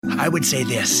I would say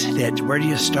this, that where do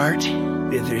you start?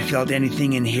 If you felt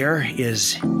anything in here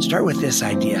is start with this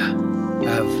idea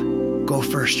of go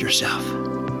first yourself.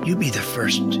 You be the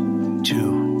first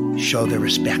to show the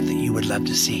respect that you would love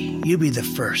to see. You be the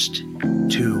first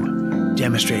to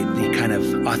demonstrate the kind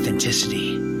of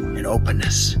authenticity and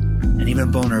openness and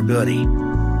even vulnerability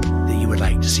that you would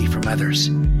like to see from others,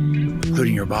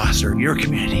 including your boss or your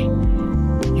community.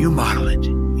 You model it.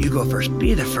 You go first.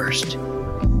 Be the first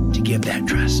to give that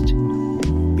trust.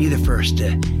 Be the first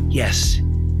to, yes,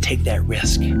 take that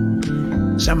risk.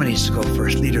 Someone needs to go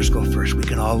first. Leaders go first. We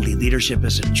can all lead. Leadership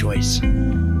is a choice,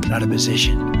 not a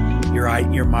position.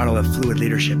 Your model of fluid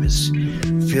leadership is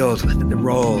filled with the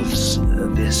roles.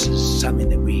 This is something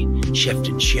that we shift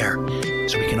and share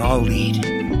so we can all lead.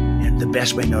 And the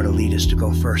best way to know to lead is to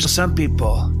go first. Some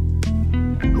people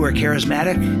who are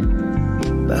charismatic,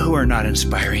 but who are not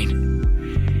inspiring.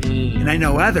 And I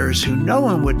know others who no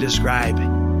one would describe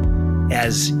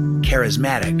as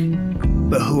charismatic,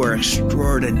 but who are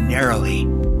extraordinarily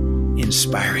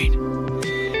inspiring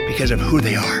because of who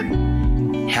they are,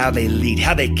 how they lead,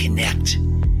 how they connect,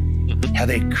 how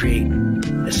they create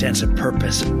a sense of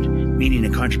purpose and meaning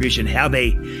and contribution, how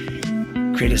they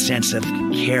create a sense of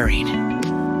caring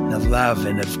and of love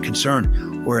and of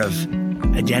concern or of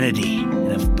identity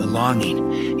and of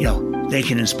belonging. They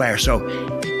can inspire. So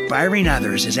inspiring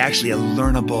others is actually a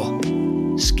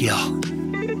learnable skill.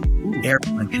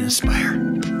 Everyone can inspire.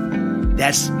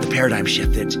 That's the paradigm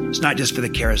shift. It's not just for the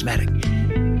charismatic.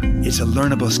 It's a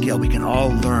learnable skill. We can all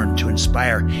learn to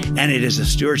inspire. And it is a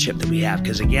stewardship that we have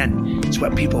because, again, it's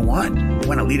what people want. They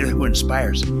want a leader who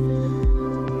inspires.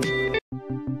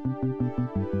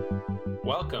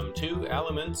 Welcome to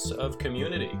Elements of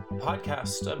Community, a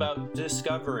podcast about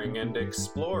discovering and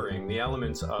exploring the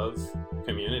elements of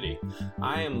community.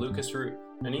 I am Lucas Root,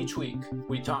 and each week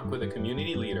we talk with a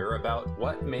community leader about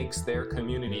what makes their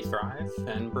community thrive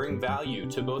and bring value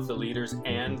to both the leaders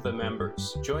and the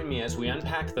members. Join me as we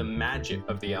unpack the magic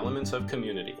of the elements of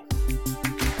community.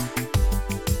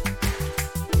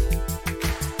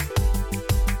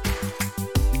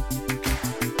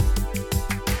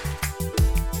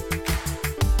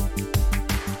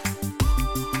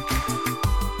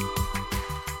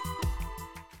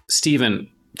 Stephen,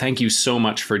 thank you so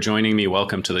much for joining me.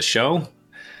 Welcome to the show.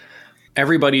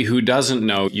 Everybody who doesn't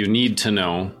know, you need to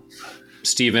know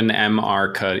Stephen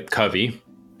M.R. Covey.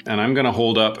 And I'm going to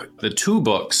hold up the two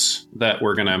books that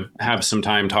we're going to have some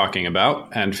time talking about.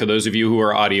 And for those of you who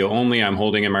are audio only, I'm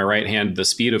holding in my right hand The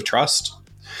Speed of Trust.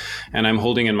 And I'm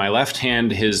holding in my left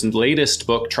hand his latest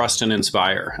book, Trust and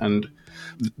Inspire. And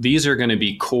these are going to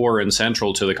be core and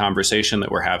central to the conversation that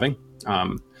we're having.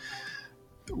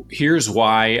 Here's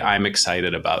why I'm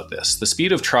excited about this. The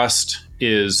speed of trust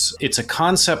it's a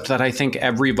concept that I think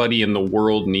everybody in the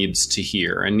world needs to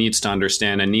hear and needs to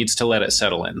understand and needs to let it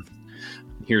settle in.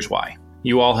 Here's why.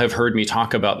 You all have heard me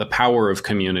talk about the power of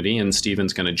community, and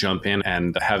Stephen's going to jump in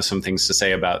and have some things to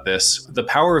say about this. The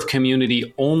power of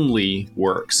community only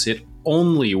works. It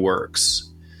only works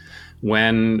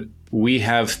when we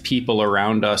have people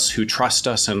around us who trust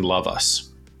us and love us.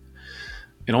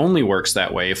 It only works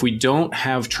that way. If we don't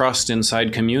have trust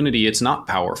inside community, it's not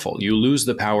powerful. You lose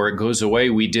the power, it goes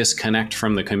away, we disconnect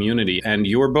from the community. And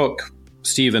your book,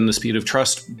 Stephen, The Speed of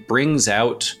Trust, brings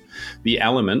out the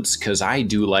elements, because I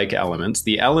do like elements,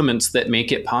 the elements that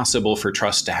make it possible for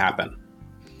trust to happen.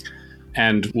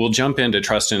 And we'll jump into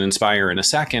Trust and Inspire in a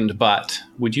second, but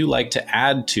would you like to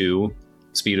add to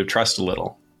Speed of Trust a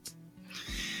little?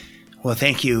 Well,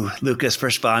 thank you, Lucas.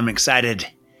 First of all, I'm excited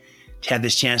to have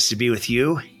this chance to be with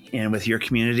you and with your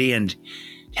community and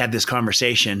have this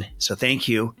conversation. So thank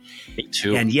you. Me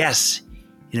too. And yes,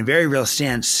 in a very real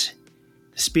sense,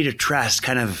 the speed of trust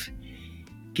kind of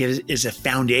is a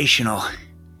foundational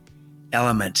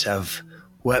element of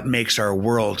what makes our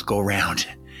world go round,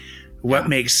 what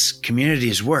makes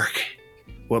communities work,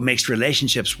 what makes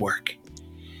relationships work.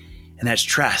 And that's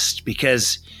trust.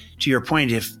 Because to your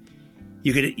point,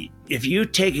 if you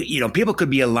take, people could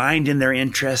be aligned in their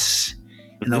interests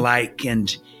and the like,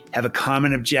 and have a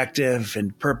common objective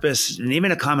and purpose and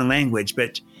even a common language.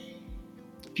 But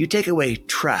if you take away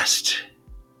trust,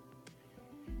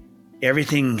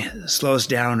 everything slows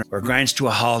down or grinds to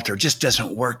a halt or just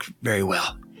doesn't work very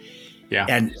well. Yeah.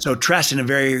 And so trust in a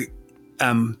very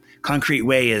concrete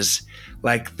way is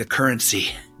like the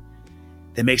currency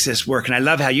that makes this work. And I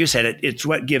love how you said it. It's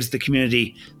what gives the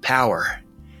community power.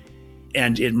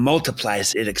 And it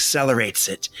multiplies, it accelerates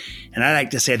it. And I like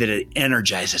to say that it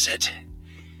energizes it.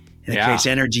 And it creates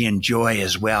energy and joy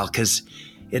as well, because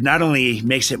it not only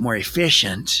makes it more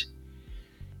efficient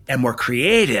and more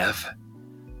creative,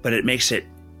 but it makes it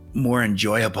more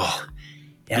enjoyable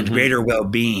and greater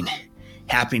well-being,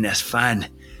 happiness, fun.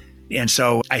 And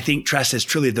so I think trust is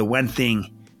truly the one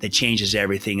thing that changes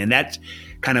everything. And that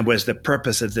kind of was the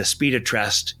purpose of the speed of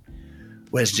trust,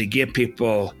 was to give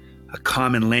people a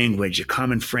common language, a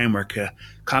common framework, a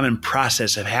common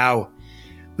process of how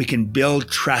we can build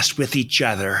trust with each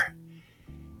other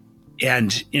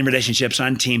and in relationships,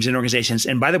 on teams, in organizations,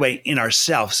 and by the way, in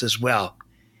ourselves as well.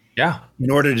 Yeah. In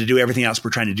order to do everything else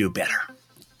we're trying to do better.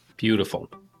 Beautiful.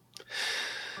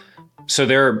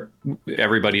 So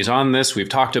everybody's on this. We've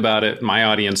talked about it. My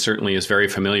audience certainly is very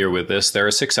familiar with this. There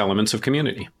are 6 elements of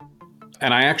community.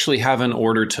 And I actually have an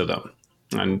order to them.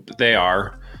 And they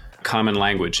are common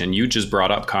language. And you just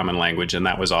brought up common language, and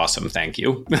that was awesome. Thank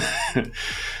you.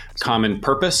 Common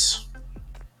purpose.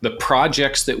 The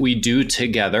projects that we do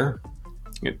together.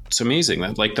 It's amazing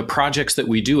that the projects that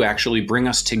we do actually bring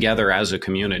us together as a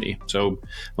community. So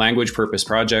language, purpose,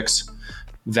 projects.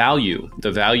 Value,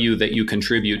 the value that you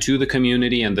contribute to the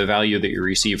community and the value that you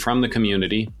receive from the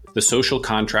community. The social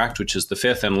contract, which is the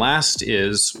 5th. And last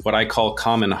is what I call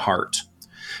common heart.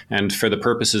 And for the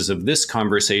purposes of this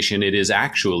conversation, it is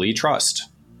actually trust.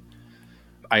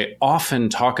 I often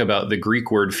talk about the Greek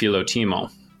word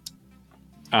philotimo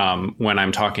when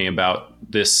I'm talking about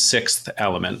this 6th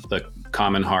element, the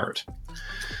common heart.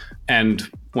 And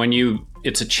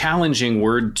it's a challenging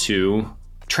word to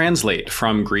translate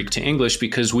from Greek to English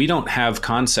because we don't have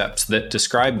concepts that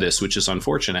describe this, which is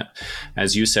unfortunate.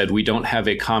 As you said, we don't have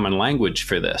a common language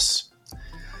for this.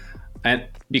 And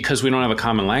because we don't have a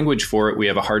common language for it, we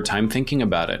have a hard time thinking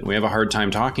about it. We have a hard time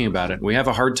talking about it. We have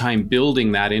a hard time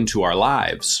building that into our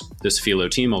lives. This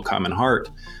philotimo, common heart,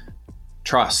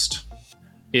 trust.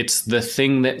 It's the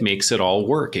thing that makes it all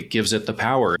work. It gives it the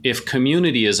power. If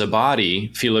community is a body,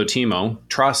 philotimo,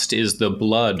 trust is the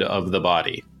blood of the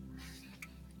body.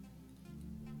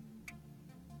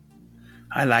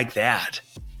 I like that.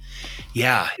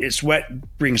 Yeah, it's what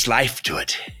brings life to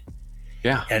it.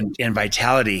 Yeah. And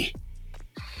vitality,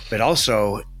 but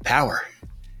also power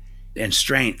and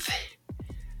strength.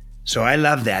 So I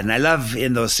love that. And I love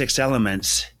in those 6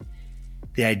 elements,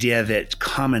 the idea that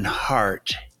common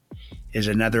heart is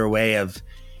another way of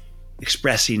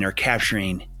expressing or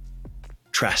capturing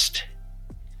trust.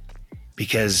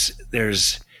 Because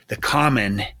there's the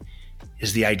common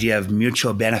is the idea of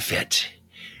mutual benefit.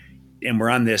 And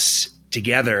we're in this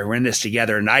together,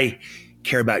 and I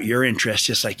care about your interests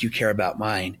just like you care about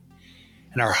mine.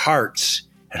 And our heart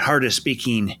is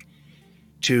speaking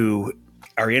to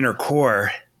our inner core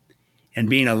and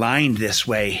being aligned this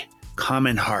way,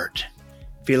 common heart,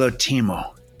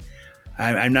 philotimo.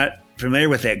 I'm not familiar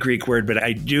with that Greek word, but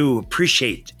I do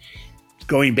appreciate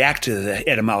going back to the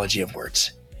etymology of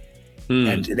words.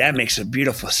 And that makes a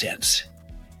beautiful sense.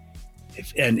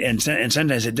 And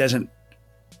sometimes it doesn't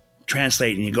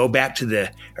translate, and you go back to the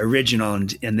original, and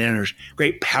then there's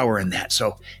great power in that.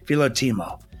 So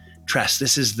philotimo, trust.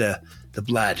 This is the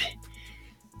blood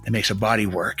that makes a body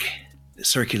work, that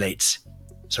circulates.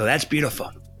 So that's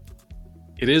beautiful.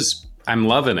 It is. I'm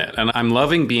loving it. And I'm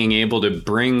loving being able to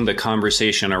bring the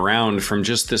conversation around from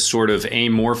just this sort of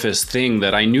amorphous thing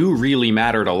that I knew really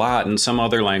mattered a lot, and some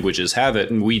other languages have it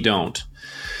and we don't.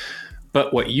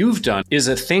 But what you've done is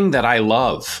a thing that I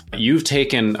love. You've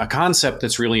taken a concept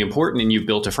that's really important and you've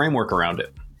built a framework around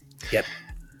it. Yep.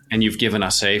 And you've given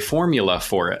us a formula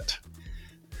for it.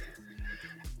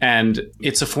 And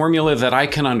it's a formula that I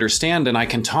can understand and I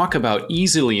can talk about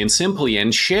easily and simply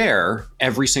and share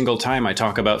every single time I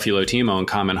talk about philotimo and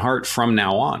common heart from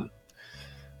now on.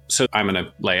 So I'm going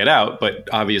to lay it out, but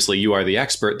obviously you are the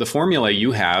expert. The formula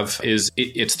you have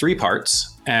it's 3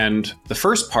 parts. And the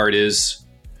first part is,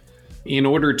 in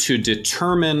order to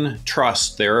determine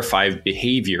trust, there are 5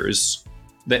 behaviors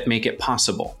that make it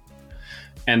possible.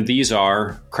 And these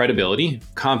are credibility,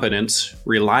 competence,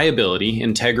 reliability,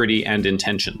 integrity, and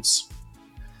intentions.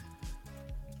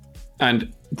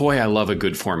 And boy, I love a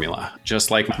good formula.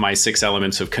 Just like my 6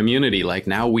 elements of community,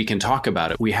 now we can talk about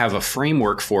it. We have a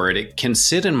framework for it. It can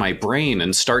sit in my brain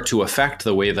and start to affect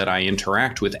the way that I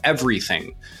interact with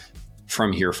everything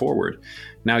from here forward.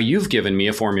 Now you've given me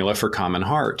a formula for common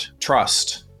heart,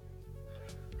 trust.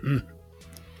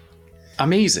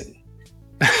 Amazing.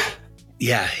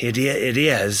 Yeah, it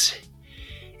is.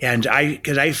 And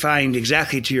because I find,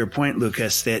 exactly to your point,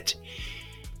 Lucas, that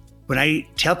when I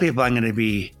tell people I'm going to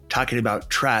be talking about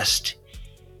trust,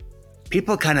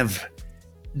 people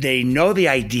they know the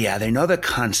idea, they know the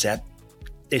concept,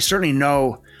 they certainly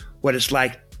know what it's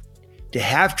like to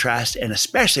have trust, and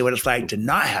especially what it's like to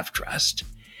not have trust.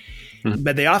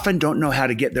 But they often don't know how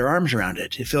to get their arms around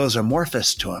it. It feels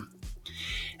amorphous to them.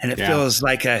 And it feels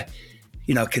like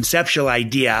conceptual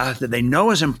idea that they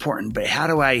know is important, but how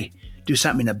do I do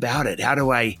something about it? How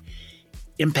do I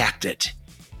impact it?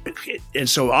 And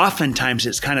so oftentimes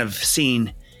it's kind of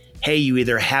seen, hey, you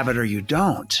either have it or you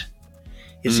don't.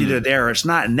 It's either there or it's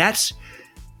not. And that's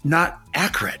not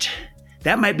accurate.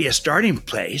 That might be a starting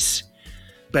place.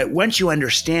 But once you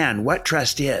understand what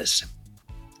trust is,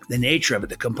 the nature of it,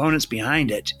 the components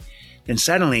behind it, then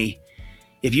suddenly,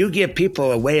 if you give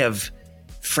people a way of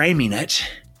framing it,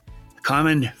 a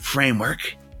common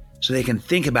framework, so they can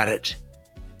think about it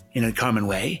in a common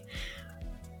way,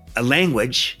 a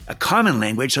language, a common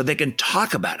language, so they can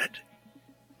talk about it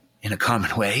in a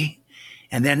common way,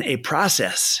 and then a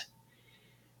process,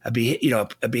 a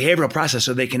behavioral process,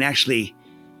 so they can actually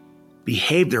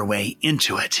behave their way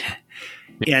into it.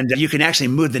 And you can actually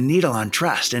move the needle on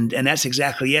trust. And that's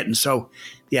exactly it. And so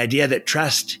the idea that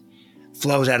trust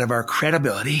flows out of our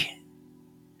credibility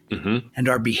and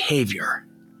our behavior.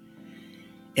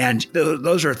 And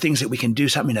those are things that we can do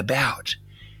something about.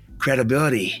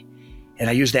 Credibility. And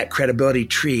I use that credibility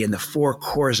tree and the 4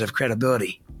 cores of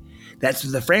credibility. That's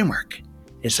the framework.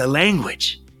 It's a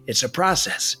language. It's a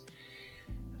process.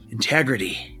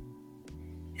 Integrity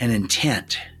and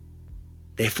intent.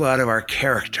 They flow out of our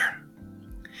character.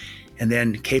 And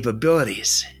then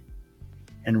capabilities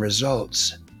and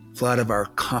results flow out of our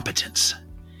competence.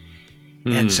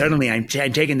 And suddenly I'm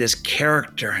taking this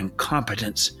character and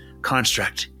competence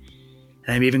construct,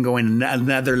 and I'm even going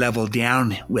another level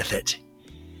down with it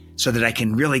so that I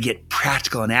can really get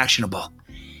practical and actionable.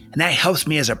 And that helps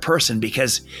me as a person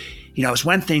because, it's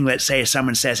one thing, let's say, if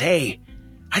someone says, hey,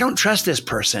 I don't trust this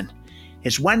person.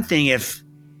 It's one thing if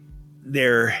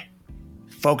they're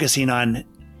focusing on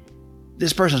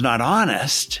this person's not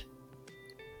honest.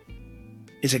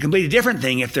 It's a completely different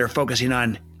thing if they're focusing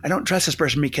on, I don't trust this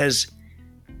person because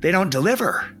they don't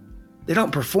deliver. They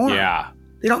don't perform. Yeah.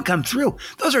 They don't come through.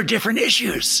 Those are different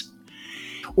issues.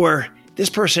 Or this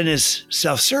person is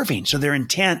self-serving, so their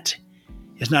intent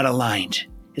is not aligned.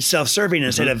 It's self-serving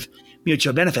instead of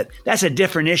mutual benefit. That's a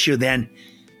different issue than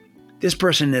this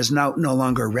person is no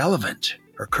longer relevant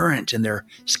or current in their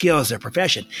skills, their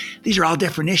profession. These are all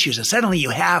different issues. And suddenly you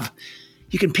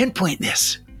can pinpoint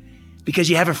this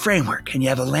because you have a framework and you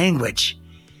have a language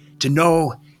to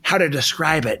know how to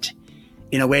describe it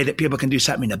in a way that people can do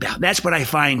something about. That's what I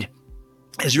find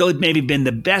has really maybe been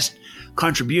the best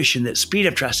contribution that Speed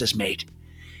of Trust has made,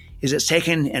 is it's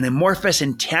taken an amorphous,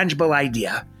 intangible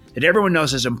idea that everyone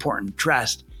knows is important,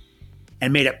 trust,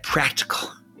 and made it practical,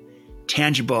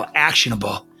 tangible,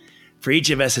 actionable for each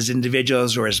of us as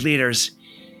individuals or as leaders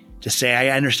to say,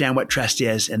 I understand what trust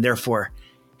is and therefore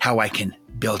how I can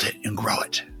build it and grow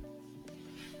it.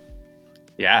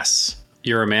 Yes.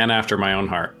 You're a man after my own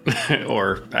heart.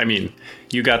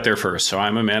 You got there first, so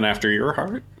I'm a man after your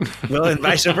heart. Well, and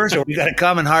vice versa. We got a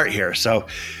common heart here. So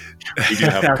we do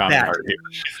have a common heart here.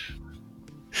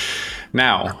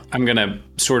 Now, I'm going to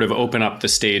sort of open up the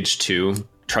stage to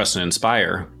Trust and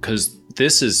Inspire, because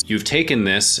you've taken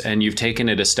this and you've taken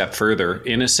it a step further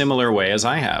in a similar way as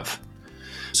I have.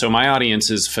 So my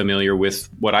audience is familiar with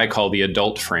what I call the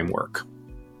adult framework.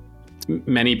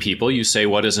 Many people, you say,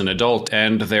 what is an adult?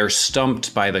 And they're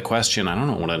stumped by the question, I don't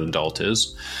know what an adult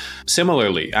is.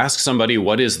 Similarly, ask somebody,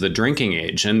 what is the drinking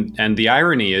age? And the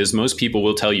irony is most people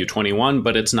will tell you 21,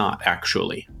 but it's not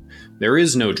actually. There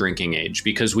is no drinking age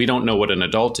because we don't know what an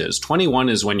adult is. 21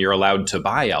 is when you're allowed to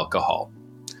buy alcohol.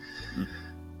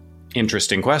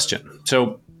 Interesting question.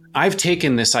 So I've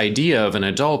taken this idea of an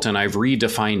adult and I've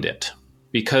redefined it.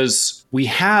 Because we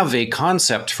have a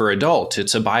concept for adult.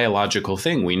 It's a biological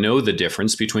thing. We know the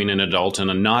difference between an adult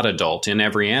and a not adult in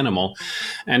every animal.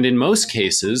 And in most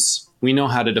cases, we know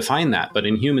how to define that. But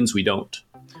in humans, we don't.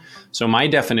 So my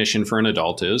definition for an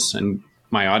adult is, and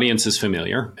my audience is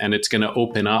familiar, and it's going to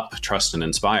open up Trust and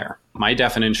Inspire. My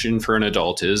definition for an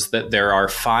adult is that there are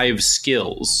 5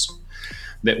 skills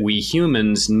that we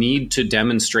humans need to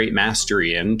demonstrate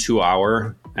mastery in to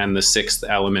our, and the 6th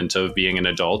element of being an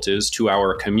adult is to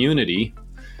our community,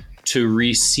 to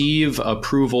receive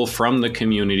approval from the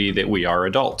community that we are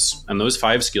adults. And those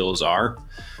 5 skills are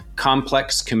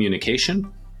complex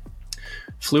communication,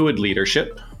 fluid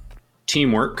leadership,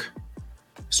 teamwork,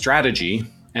 strategy,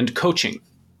 and coaching.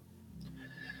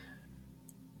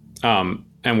 And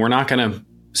we're not going to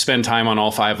spend time on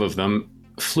all 5 of them.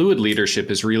 Fluid leadership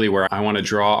is really where I want to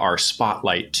draw our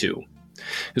spotlight to.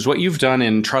 Because what you've done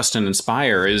in Trust and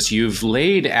Inspire is you've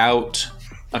laid out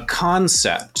a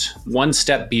concept, one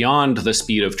step beyond the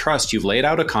speed of trust. You've laid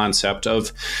out a concept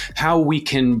of how we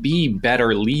can be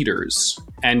better leaders.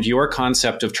 And your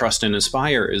concept of trust and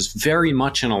inspire is very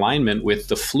much in alignment with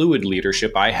the fluid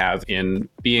leadership I have in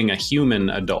being a human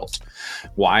adult.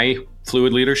 Why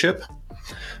fluid leadership?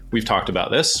 We've talked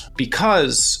about this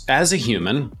because as a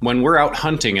human, when we're out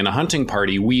hunting in a hunting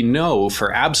party, we know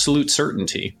for absolute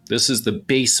certainty, this is the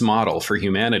base model for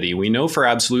humanity. We know for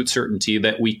absolute certainty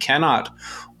that we cannot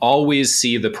always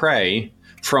see the prey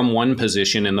from one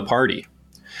position in the party.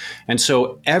 And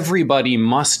so everybody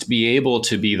must be able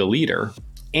to be the leader.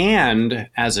 And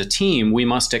as a team, we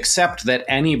must accept that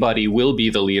anybody will be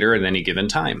the leader at any given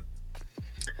time.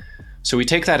 So we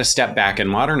take that a step back and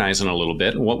modernize it a little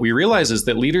bit. And what we realize is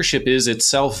that leadership is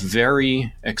itself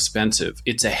very expensive.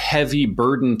 It's a heavy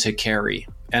burden to carry.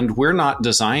 And we're not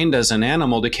designed as an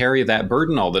animal to carry that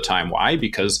burden all the time. Why?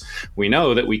 Because we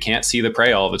know that we can't see the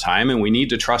prey all the time, and we need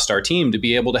to trust our team to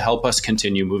be able to help us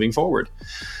continue moving forward.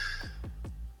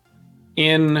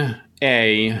 In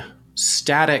a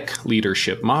static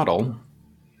leadership model,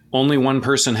 only one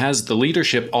person has the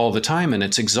leadership all the time, and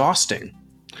it's exhausting.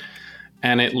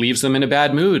 And it leaves them in a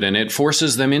bad mood, and it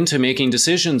forces them into making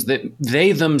decisions that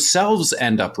they themselves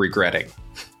end up regretting.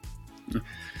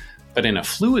 But in a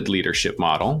fluid leadership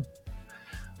model,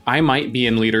 I might be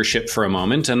in leadership for a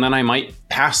moment, and then I might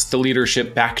pass the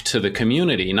leadership back to the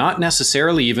community, not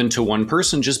necessarily even to one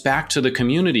person, just back to the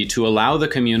community to allow the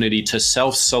community to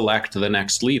self-select the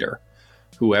next leader,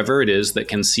 whoever it is that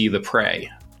can see the prey,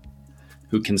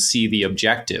 who can see the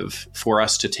objective for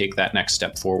us to take that next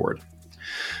step forward.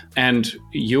 And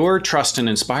your trust and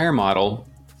inspire model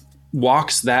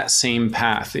walks that same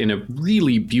path in a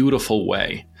really beautiful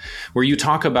way, where you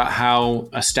talk about how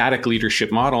a static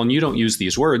leadership model, and you don't use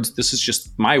these words, this is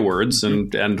just my words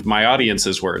and my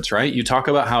audience's words, right? You talk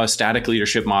about how a static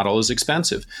leadership model is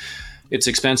expensive. It's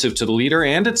expensive to the leader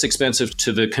and it's expensive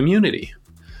to the community.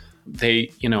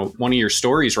 One of your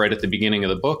stories right at the beginning of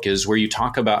the book is where you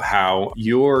talk about how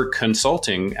you're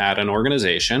consulting at an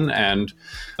organization and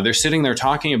they're sitting there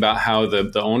talking about how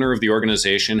the owner of the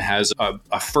organization has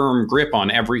a firm grip on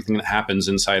everything that happens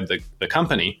inside the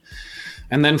company.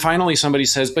 And then finally somebody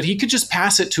says, but he could just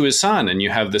pass it to his son. And you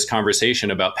have this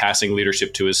conversation about passing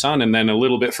leadership to his son. And then a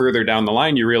little bit further down the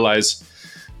line, you realize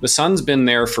the son's been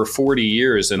there for 40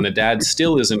 years and the dad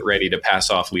still isn't ready to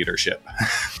pass off leadership.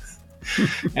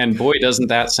 And boy, doesn't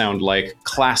that sound like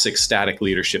classic static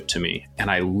leadership to me.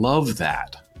 And I love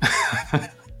that.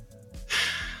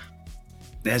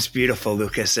 That's beautiful,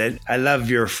 Lucas. I love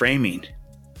your framing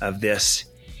of this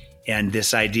and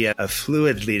this idea of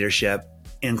fluid leadership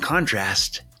in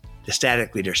contrast to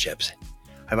static leaderships.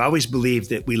 I've always believed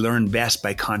that we learn best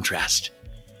by contrast.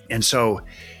 And so,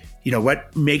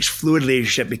 what makes fluid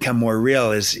leadership become more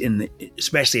real is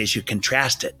especially as you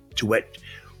contrast it to what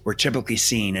we're typically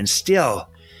seeing. And still,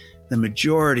 the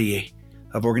majority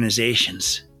of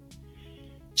organizations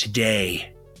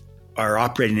today are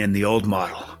operating in the old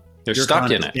model. They're stuck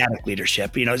in it. Static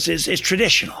leadership, it's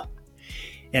traditional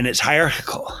and it's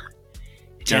hierarchical.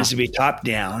 It tends to be top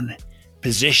down,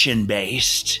 position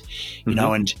based, and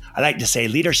I like to say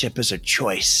leadership is a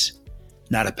choice,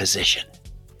 not a position.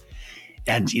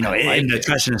 And, in the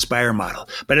trust and inspire model,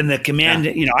 but in the command,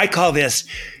 I call this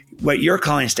what you're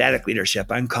calling static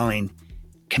leadership, I'm calling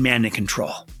command and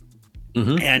control.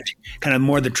 And kind of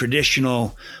more the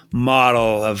traditional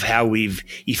model of how we've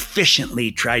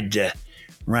efficiently tried to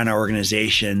run our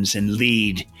organizations and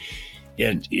lead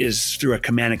is through a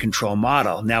command and control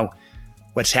model. Now,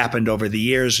 what's happened over the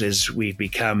years is we've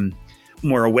become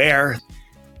more aware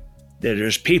that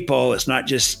there's people, it's not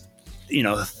just,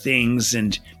 things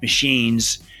and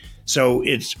machines. So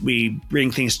we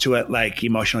bring things to it like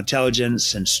emotional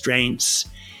intelligence and strengths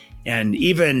and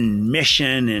even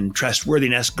mission and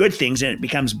trustworthiness, good things, and it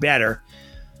becomes better.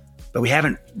 But we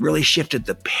haven't really shifted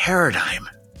the paradigm.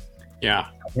 Yeah.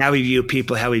 How we view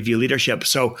people, how we view leadership.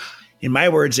 So in my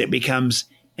words, it becomes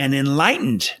an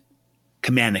enlightened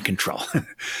command and control,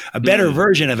 a better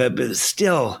version of it, but it's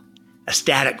still a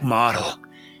static model.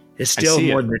 It's still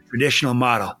more the traditional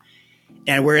model.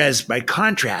 And whereas by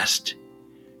contrast,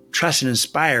 trust and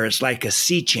inspire is like a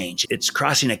sea change. It's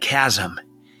crossing a chasm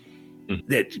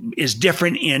that is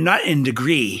different not in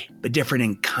degree, but different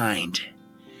in kind.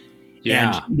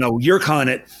 Yeah. And you're calling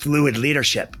it fluid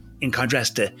leadership in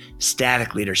contrast to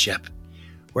static leadership,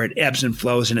 where it ebbs and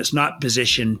flows and it's not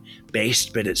position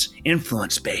based, but it's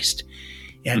influence based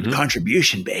and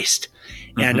contribution based.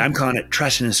 And I'm calling it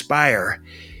trust and inspire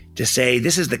to say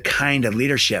this is the kind of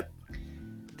leadership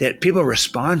that people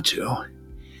respond to,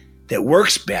 that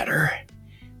works better,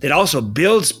 that also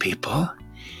builds people,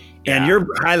 And you're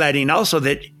highlighting also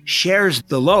that shares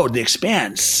the load, the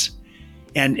expense,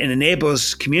 and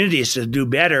enables communities to do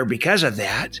better because of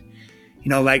that.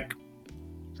 Like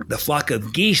the flock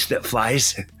of geese that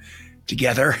flies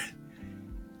together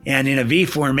and in a V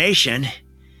formation,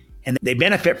 and they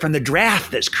benefit from the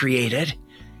draft that's created.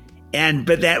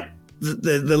 But that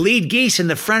the lead geese in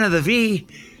the front of the V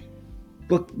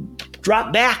will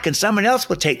drop back and someone else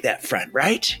will take that front,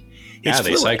 right? They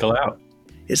cycle out.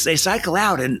 They cycle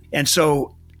out. And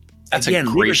so, that's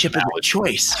again, leadership is a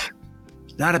choice,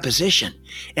 not a position.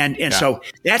 And so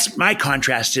that's my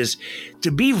contrast, is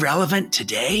to be relevant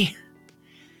today,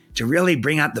 to really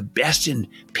bring out the best in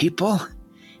people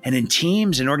and in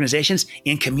teams and organizations,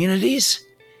 in communities,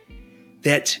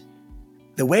 that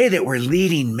the way that we're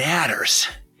leading matters.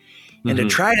 And to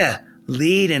try to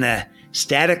lead in a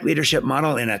static leadership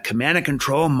model, in a command and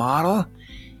control model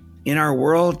in our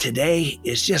world today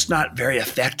is just not very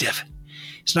effective.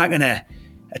 It's not going to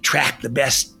attract the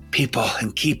best people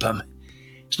and keep them.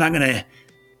 It's not going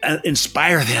to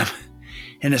inspire them.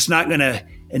 And it's not going to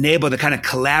enable the kind of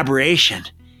collaboration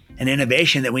and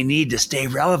innovation that we need to stay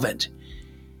relevant.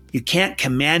 You can't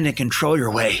command and control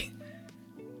your way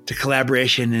to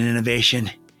collaboration and innovation.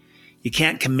 You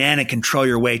can't command and control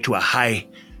your way to a high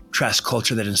trust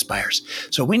culture that inspires.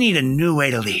 So we need a new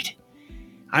way to lead.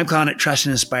 I'm calling it trust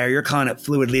and inspire. You're calling it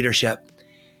fluid leadership.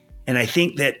 And I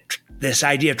think that this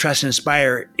idea of trust and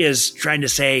inspire is trying to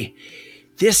say,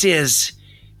 this is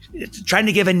trying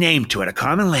to give a name to it, a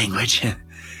common language.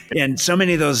 And so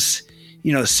many of those,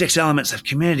 6 elements of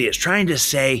community, it's trying to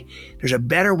say there's a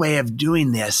better way of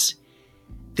doing this,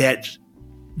 that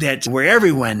where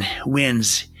everyone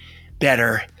wins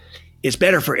better, it's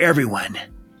better for everyone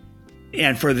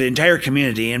and for the entire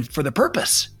community and for the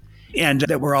purpose and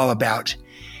that we're all about.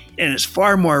 And it's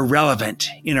far more relevant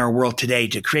in our world today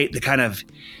to create the kind of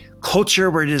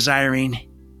culture we're desiring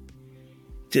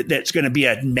that's going to be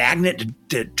a magnet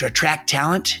to attract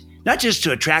talent, not just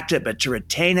to attract it, but to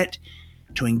retain it,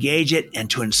 to engage it, and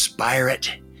to inspire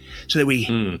it so that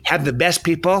we have the best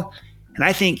people. And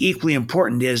I think equally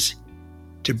important is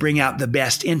to bring out the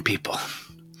best in people,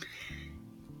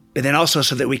 but then also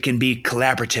so that we can be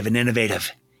collaborative and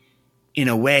innovative in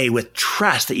a way with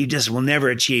trust that you just will never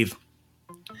achieve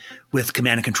with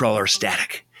command and control or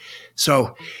static.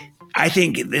 So I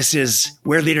think this is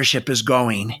where leadership is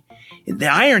going. The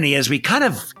irony is we kind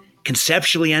of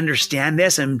conceptually understand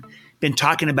this and been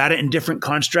talking about it in different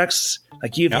constructs.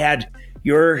 Like you've had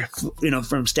your,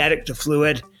 from static to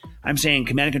fluid. I'm saying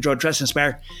command and control, trust,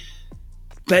 inspire.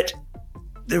 But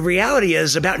the reality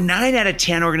is about 9 out of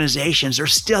 10 organizations are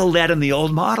still led in the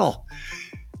old model,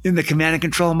 in the command and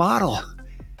control model,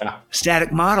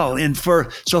 static model. And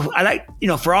for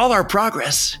all our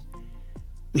progress,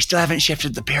 we still haven't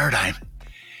shifted the paradigm.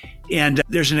 And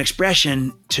there's an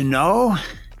expression, to know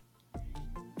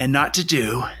and not to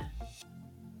do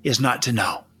is not to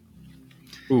know.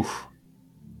 Oof.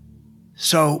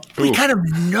 So we kind of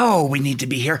know we need to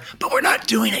be here, but we're not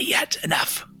doing it yet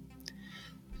enough.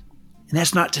 And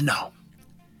that's not to know.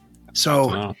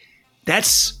 So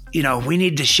that's, we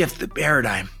need to shift the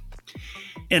paradigm.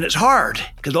 And it's hard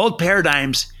because old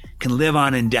paradigms can live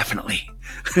on indefinitely.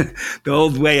 The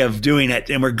old way of doing it,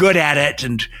 and we're good at it,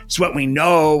 and it's what we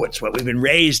know, it's what we've been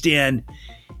raised in.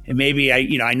 And maybe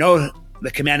I know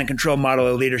the command and control model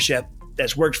of leadership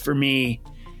that's worked for me.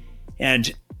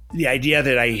 And the idea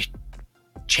that I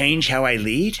change how I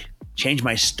lead, change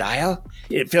my style,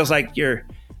 it feels like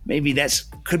maybe that's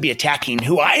could be attacking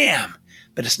who I am,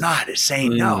 but it's not. It's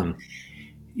saying no.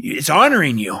 It's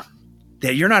honoring you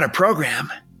that you're not a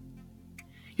program.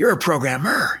 You're a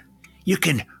programmer. You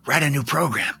can write a new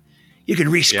program. You can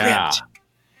rescript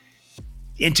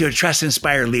into a trust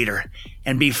inspired leader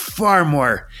and be far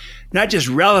more, not just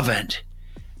relevant,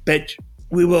 but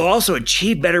we will also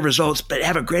achieve better results, but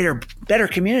have a better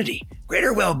community,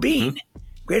 greater well-being,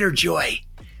 greater joy,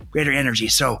 greater energy.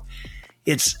 So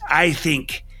it's, I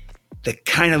think, the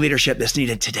kind of leadership that's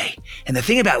needed today. And the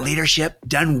thing about leadership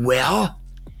done well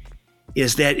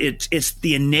is that it's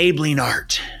the enabling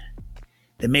art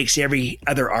that makes every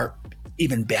other art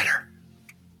even better.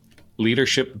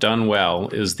 Leadership done well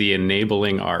is the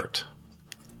enabling art.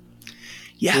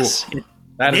 Yes. Ooh,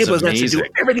 that enables us to do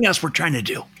everything else we're trying to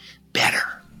do better.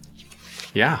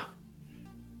 Yeah.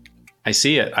 I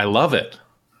see it. I love it.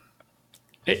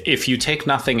 If you take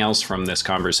nothing else from this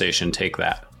conversation, take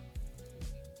that.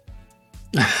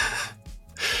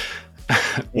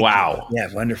 Wow.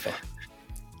 Yeah, wonderful.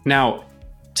 Now,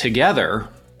 together,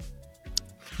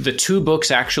 the two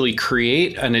books actually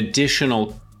create an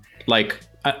additional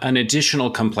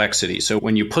complexity. So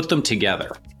when you put them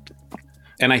together,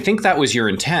 And I think that was your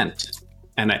intent.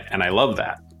 And I love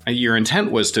that. Your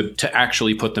intent was to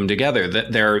actually put them together,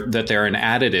 that they're an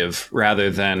additive rather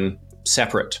than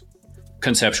separate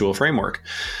conceptual framework.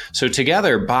 So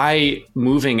together, by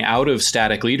moving out of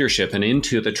static leadership and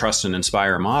into the trust and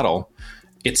inspire model,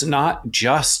 it's not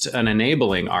just an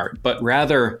enabling art, but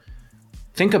rather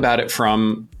think about it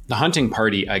from the hunting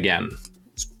party again.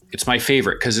 It's my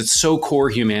favorite because it's so core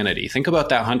humanity. Think about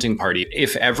that hunting party.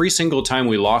 If every single time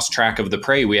we lost track of the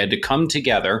prey, we had to come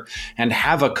together and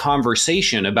have a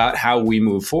conversation about how we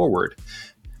move forward,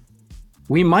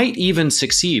 we might even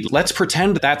succeed. Let's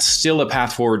pretend that's still a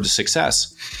path forward to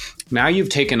success. Now you've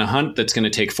taken a hunt that's going to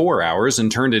take 4 hours and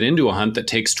turned it into a hunt that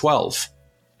takes 12.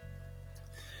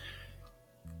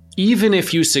 Even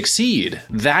if you succeed,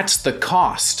 that's the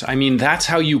cost. I mean, that's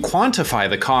how you quantify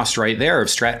the cost right there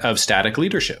of static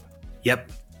leadership.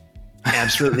 Yep,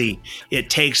 absolutely. It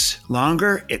takes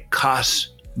longer, it costs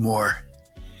more,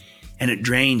 and it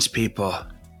drains people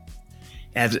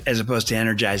as opposed to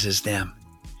energizes them.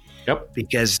 Yep.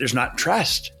 Because there's not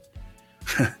trust.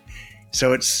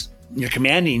 So you're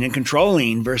commanding and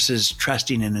controlling versus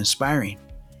trusting and inspiring.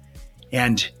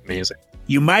 And amazing.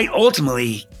 You might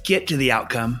ultimately get to the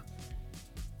outcome,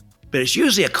 but it's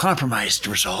usually a compromised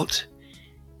result.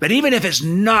 But even if it's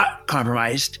not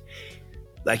compromised,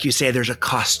 like you say, there's a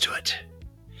cost to it.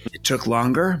 It took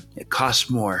longer, it costs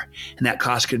more. And that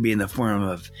cost could be in the form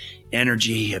of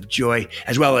energy, of joy,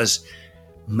 as well as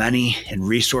money and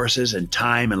resources and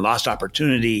time and lost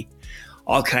opportunity,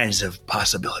 all kinds of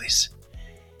possibilities.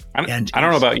 I don't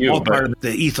know about you, all but part of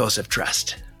the ethos of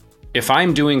trust. If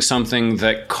I'm doing something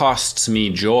that costs me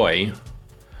joy,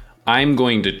 I'm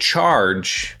going to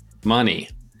charge money.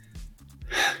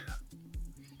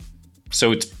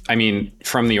 So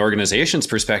from the organization's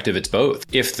perspective, it's both.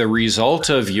 If the result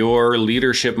of your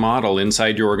leadership model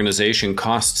inside your organization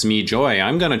costs me joy,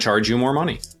 I'm going to charge you more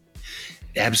money.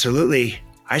 Absolutely.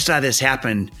 I saw this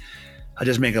happen. I'll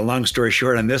just make a long story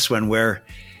short on this one, where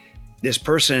this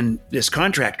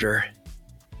contractor,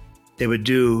 they would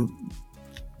do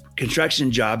construction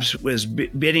jobs, was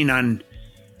bidding on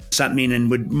something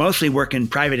and would mostly work in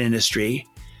private industry,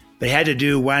 but had to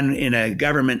do one in a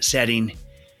government setting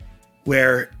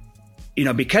where,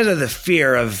 because of the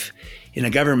fear of, in a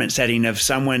government setting, of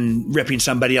someone ripping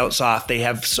somebody else off, they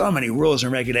have so many rules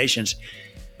and regulations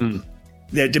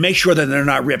to make sure that they're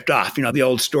not ripped off. The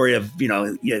old story of,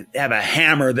 you have a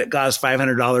hammer that costs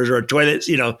 $500 or a toilet,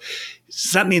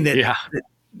 something that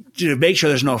to make sure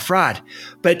there's no fraud.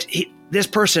 But this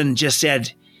person just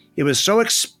said it was so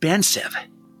expensive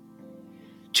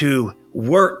to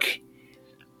work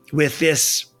with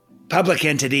this public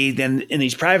entity than in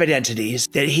these private entities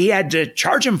that he had to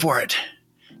charge him for it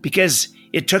because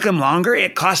it took him longer.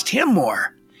 It cost him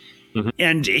more. Mm-hmm.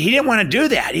 And he didn't want to do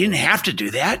that. He didn't have to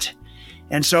do that.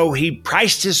 And so he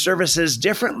priced his services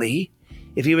differently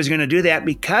if he was going to do that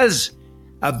because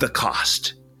of the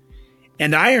cost.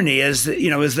 And the irony is that,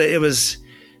 it was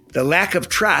the lack of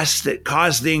trust that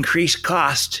caused the increased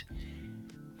cost,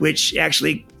 which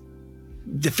actually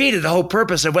defeated the whole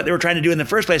purpose of what they were trying to do in the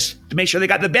first place, to make sure they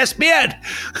got the best bid.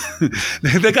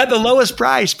 They got the lowest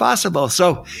price possible.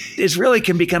 So it really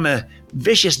can become a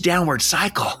vicious downward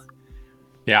cycle.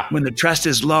 Yeah. When the trust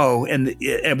is low and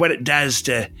what it does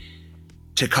to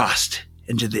cost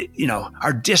and to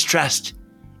our distrust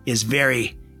is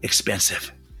very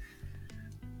expensive.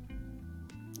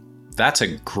 That's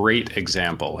a great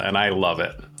example, and I love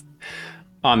it.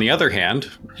 On the other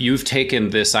hand, you've taken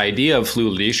this idea of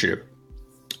fluid leadership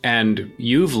and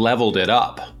you've leveled it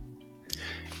up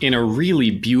in a really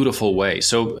beautiful way.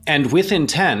 So, and with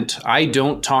intent, I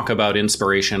don't talk about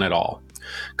inspiration at all,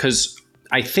 because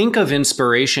I think of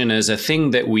inspiration as a thing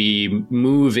that we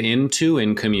move into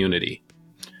in community,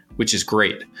 which is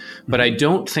great. But I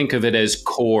don't think of it as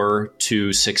core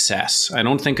to success. I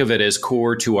don't think of it as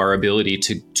core to our ability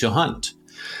to hunt.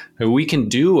 We can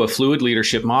do a fluid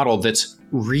leadership model that's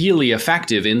really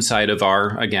effective inside of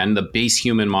the base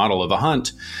human model of a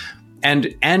hunt,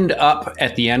 and end up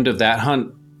at the end of that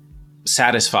hunt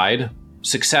satisfied,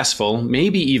 successful,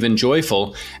 maybe even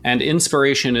joyful, and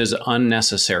inspiration is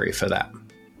unnecessary for that.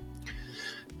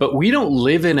 But we don't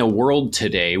live in a world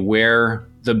today where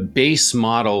the base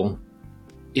model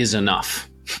is enough.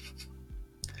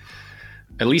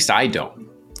 At least I don't.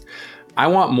 I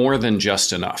want more than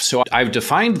just enough. So I've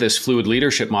defined this fluid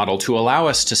leadership model to allow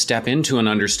us to step into an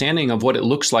understanding of what it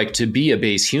looks like to be a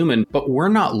base human, but we're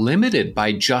not limited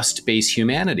by just base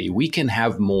humanity. We can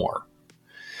have more.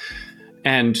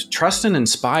 And Trust and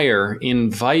Inspire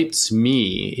invites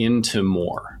me into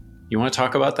more. You want to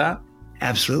talk about that?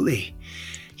 Absolutely.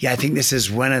 Yeah, I think this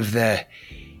is one of the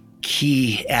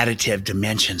key additive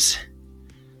dimensions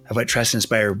of what Trust and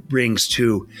Inspire brings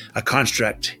to a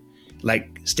construct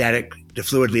like static to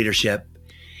fluid leadership.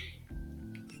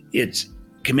 It's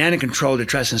command and control to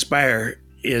Trust and Inspire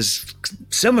is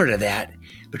similar to that,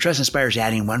 but Trust and Inspire is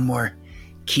adding one more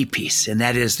key piece, and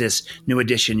that is this new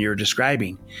addition you're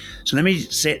describing. So let me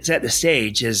set the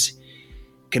stage. Is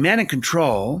command and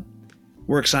control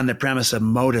works on the premise of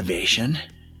motivation.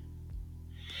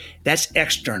 That's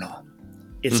external.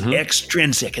 It's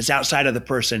extrinsic. It's outside of the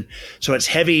person. So it's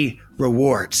heavy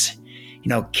rewards,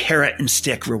 carrot and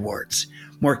stick rewards.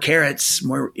 More carrots,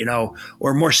 more,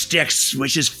 or more sticks,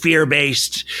 which is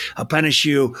fear-based. I'll punish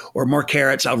you, or more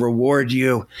carrots, I'll reward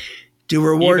you. Do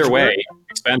rewards Either way, work?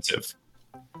 expensive.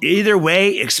 Either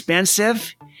way,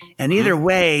 expensive, and either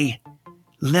way,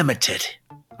 limited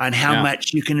on how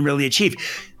much you can really achieve.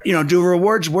 Do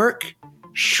rewards work?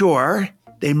 Sure.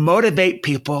 They motivate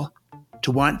people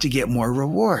to want to get more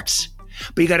rewards.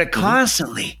 But you got to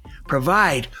constantly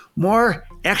provide more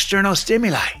external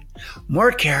stimuli,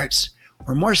 more carrots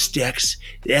or more sticks.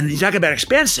 And you talk about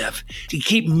expensive to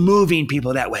keep moving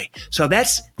people that way. So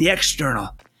that's the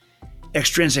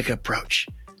extrinsic approach.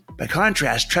 By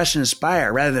contrast, Trust and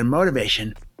Inspire, rather than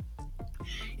motivation,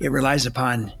 it relies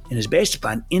upon and is based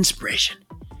upon inspiration,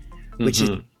 which is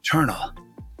internal.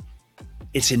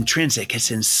 It's intrinsic. It's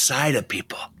inside of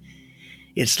people.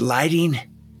 It's lighting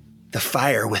the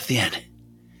fire within.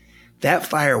 That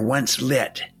fire, once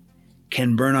lit,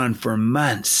 can burn on for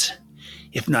months,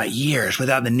 if not years,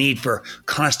 without the need for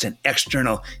constant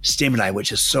external stimuli,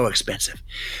 which is so expensive.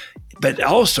 But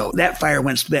also, that fire,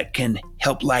 once lit, can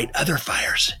help light other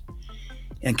fires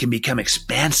and can become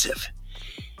expansive.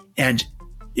 And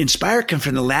inspire comes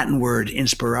from the Latin word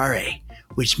inspirare,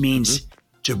 which means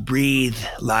to breathe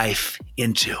life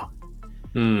into.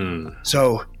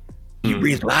 So you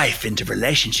breathe life into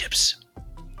relationships,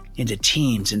 into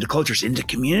teams, into cultures, into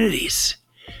communities.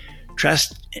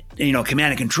 Trust, command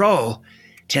and control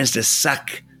tends to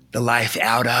suck the life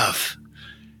out of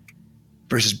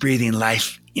versus breathing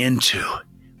life into,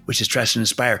 which is Trust and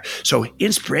Inspire. So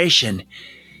inspiration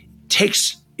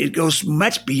it goes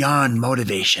much beyond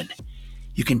motivation.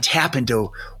 You can tap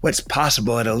into what's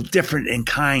possible at a different in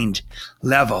kind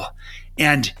level.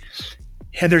 And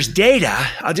there's data.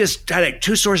 I'll just highlight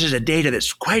two sources of data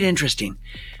that's quite interesting.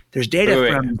 There's data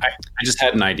from... I just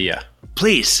had an idea.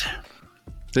 Please.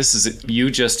 You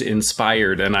just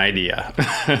inspired an idea.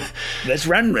 Let's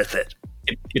run with it.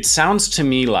 It sounds to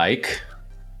me like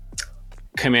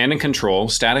command and control,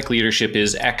 static leadership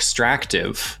is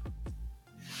extractive,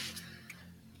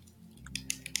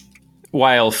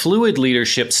 while fluid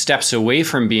leadership steps away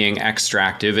from being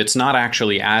extractive. It's not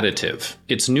actually additive.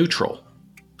 It's neutral.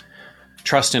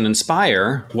 Trust and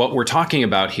Inspire, what we're talking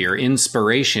about here,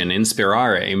 inspiration,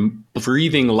 inspirare,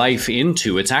 breathing life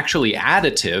into, it's actually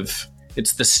additive.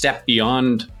 It's the step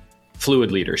beyond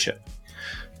fluid leadership.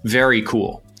 Very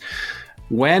cool.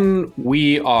 When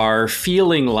we are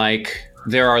feeling like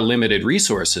there are limited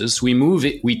resources,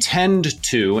 we tend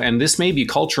to, and this may be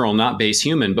cultural, not base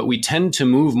human, but we tend to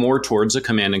move more towards a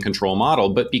command and control model.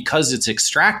 But because it's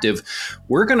extractive,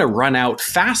 we're going to run out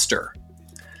faster.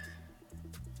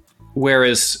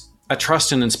 Whereas a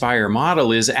Trust and Inspire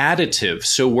model is additive.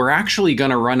 So we're actually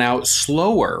going to run out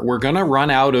slower. We're going to run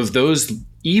out of those,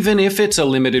 even if it's a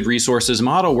limited resources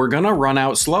model, we're going to run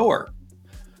out slower.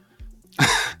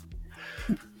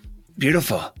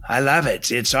 Beautiful. I love it.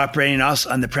 It's operating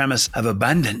also on the premise of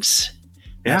abundance,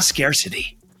 not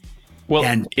scarcity. Well,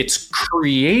 and it's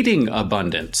creating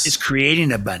abundance. It's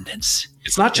creating abundance.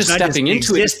 It's not just stepping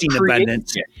into existing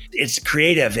abundance. It's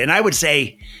creative. And I would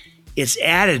say it's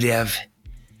additive,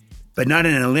 but not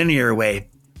in a linear way,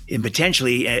 in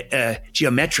potentially a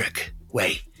geometric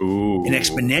way, an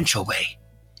exponential way,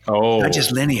 not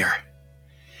just linear.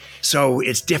 So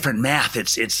it's different math.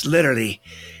 It's literally,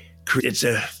 it's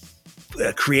a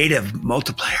creative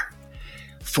multiplier,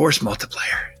 force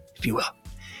multiplier, if you will,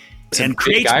 and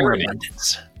creates more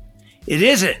abundance. It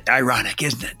is ironic,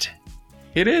 isn't it?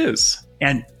 It is.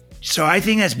 And so I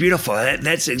think that's beautiful.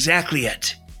 That's exactly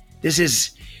it. This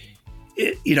is,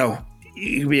 you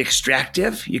can be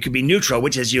extractive, you can be neutral,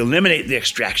 which is you eliminate the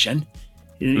extraction.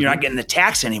 You're not getting the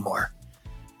tax anymore.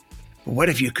 But what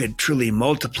if you could truly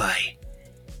multiply?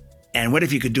 And what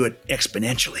if you could do it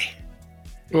exponentially?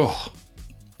 Oh.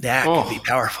 That could be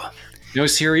powerful. No,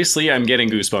 seriously, I'm getting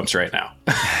goosebumps right now.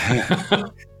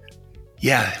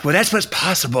 Yeah, well, that's what's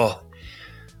possible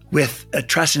with a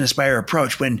Trust and Inspire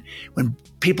approach. When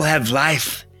people have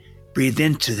life breathed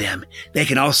into them, they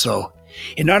can also,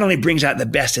 it not only brings out the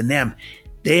best in them,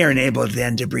 they are enabled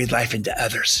then to breathe life into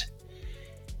others.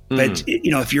 But,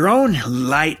 if your own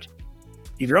light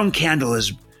if your own candle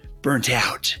is burnt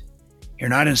out, you're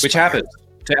not inspired. Which happens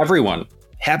to everyone.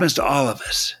 Happens to all of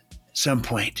us at some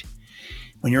point.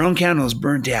 When your own candle is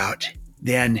burnt out,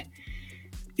 then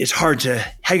it's hard to,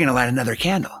 how are you going to light another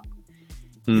candle?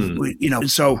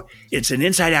 So it's an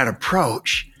inside out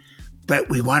approach, but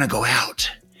we want to go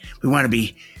out. We want to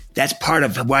be, that's part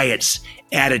of why it's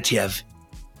additive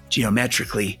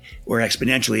geometrically or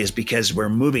exponentially, is because we're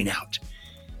moving out.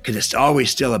 Because it's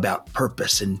always still about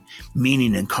purpose and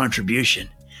meaning and contribution,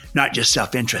 not just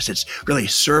self-interest. It's really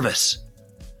service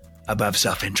above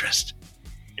self-interest.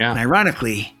 Yeah. And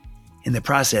ironically, in the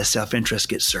process, self-interest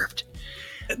gets served.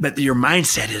 But your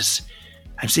mindset is,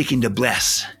 I'm seeking to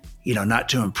bless, not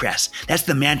to impress. That's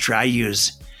the mantra I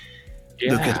use,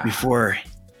 Lucas, before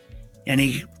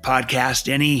any podcast,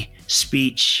 any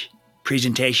speech,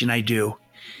 presentation I do,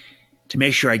 to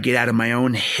make sure I get out of my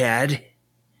own head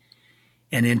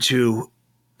and into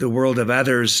the world of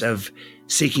others, of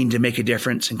seeking to make a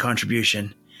difference and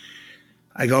contribution.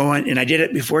 I go on, and I did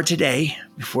it before today,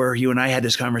 before you and I had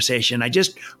this conversation. I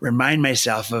just remind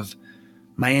myself of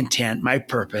my intent, my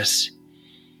purpose,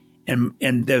 and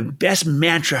the best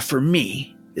mantra for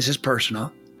me, this is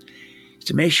personal, is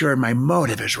to make sure my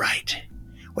motive is right.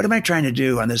 What am I trying to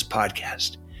do on this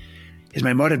podcast? Is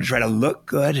my motive to try to look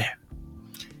good,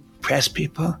 impress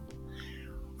people?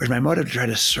 Or is my motive to try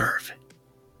to serve,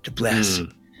 to bless?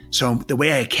 So the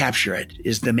way I capture it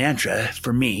is the mantra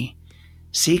for me: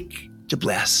 seek to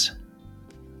bless,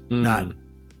 not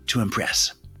to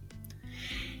impress.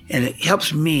 And it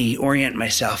helps me orient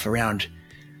myself around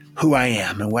who I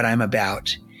am and what I'm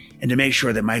about, and to make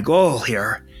sure that my goal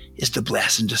here is to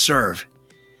bless and to serve,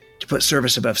 to put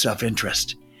service above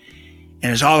self-interest.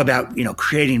 And it's all about,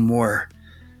 creating more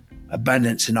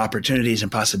abundance and opportunities and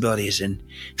possibilities, and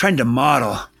trying to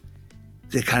model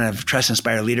the kind of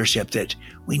trust-inspired leadership that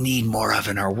we need more of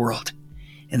in our world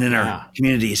and in our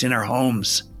communities, in our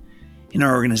homes, in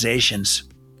our organizations,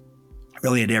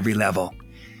 really at every level.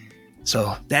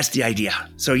 So that's the idea.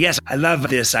 So yes, I love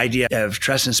this idea of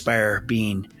Trust Inspire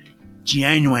being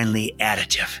genuinely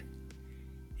additive.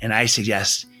 And I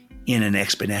suggest in an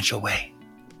exponential way.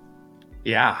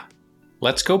 Yeah.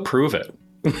 Let's go prove it.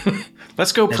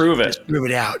 Let's prove it. Let's prove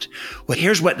it out. Well,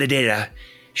 here's what the data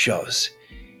shows.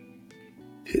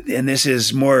 And this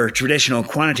is more traditional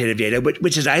quantitative data,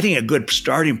 which is, I think, a good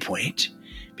starting point,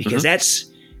 because that's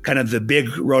kind of the big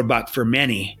roadblock for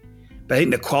many. But I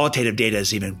think the qualitative data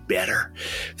is even better.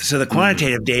 So the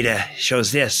quantitative data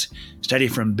shows this study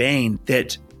from Bain,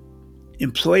 that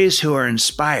employees who are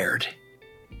inspired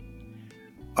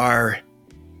are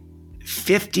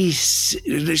they're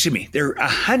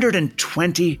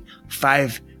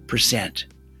 125%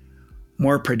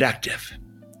 more productive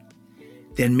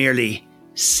than merely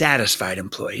satisfied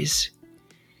employees.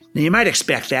 Now, you might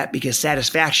expect that, because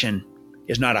satisfaction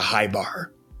is not a high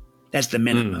bar. That's the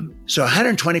minimum. So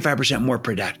 125% more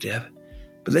productive.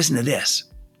 But listen to this.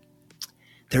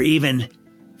 They're even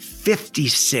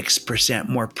 56%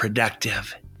 more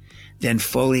productive than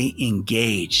fully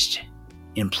engaged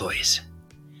employees.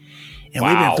 And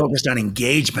we've been focused on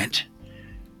engagement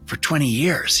for 20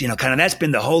 years. Kind of that's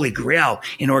been the holy grail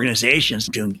in organizations,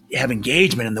 to have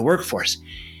engagement in the workforce.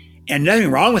 And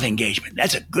nothing wrong with engagement.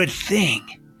 That's a good thing.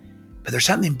 But there's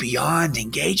something beyond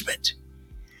engagement.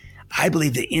 I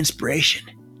believe that inspiration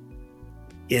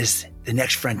is the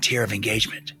next frontier of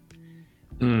engagement.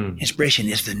 Inspiration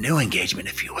is the new engagement,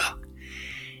 if you will.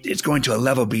 It's going to a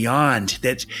level beyond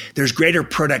that. There's greater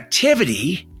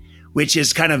productivity, which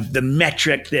is kind of the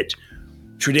metric that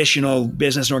traditional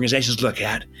business organizations look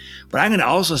at. But I'm going to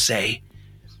also say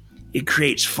it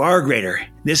creates far greater,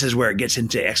 this is where it gets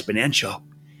into exponential,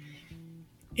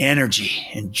 energy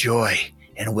and joy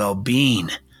and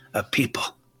well-being of people.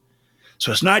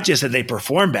 So it's not just that they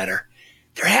perform better,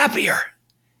 they're happier.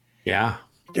 Yeah.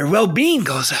 Their well-being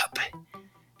goes up,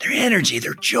 their energy,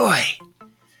 their joy.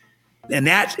 And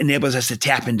that enables us to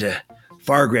tap into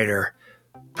far greater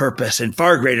purpose and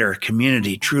far greater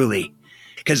community, truly.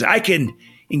 Because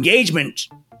engagement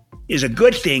is a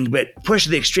good thing, but pushed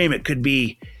to the extreme, it could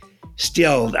be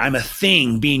still, I'm a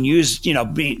thing being used,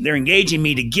 they're engaging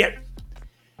me to get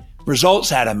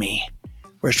results out of me.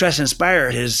 Whereas Trust Inspire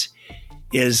is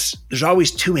there's always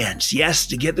two ends. Yes,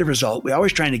 to get the result. We're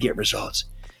always trying to get results,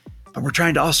 but we're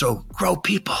trying to also grow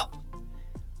people,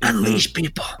 unleash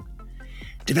people,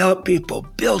 develop people,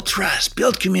 build trust,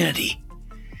 build community.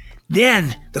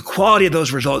 Then the quality of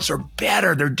those results are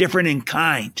better. They're different in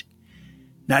kind,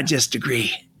 not just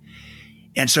degree.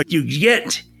 And so you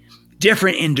get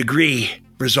different in degree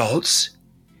results,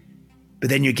 but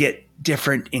then you get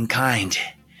different in kind,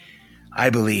 I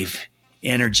believe,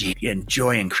 energy and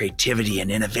joy and creativity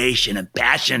and innovation and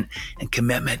passion and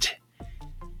commitment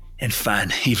and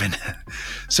fun even.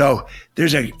 So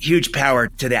there's a huge power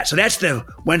to that. So that's the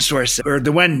one source or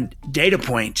the one data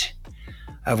point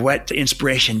of what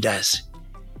inspiration does.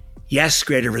 Yes,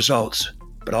 greater results,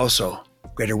 but also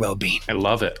greater well-being. I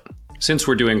love it. Since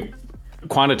we're doing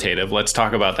quantitative, let's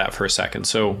talk about that for a second.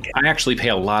 So I actually pay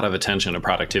a lot of attention to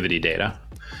productivity data.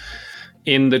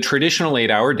 In the traditional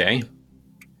 8-hour day,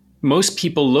 most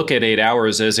people look at 8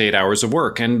 hours as 8 hours of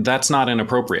work, and that's not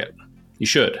inappropriate. You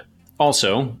should.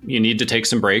 Also, you need to take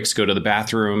some breaks, go to the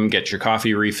bathroom, get your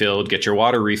coffee refilled, get your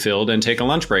water refilled, and take a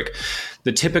lunch break.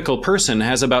 The typical person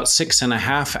has about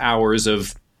 6.5 hours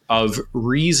of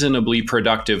reasonably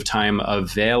productive time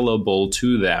available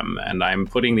to them. And I'm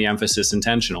putting the emphasis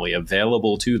intentionally,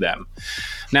 available to them.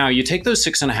 Now, you take those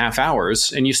 6.5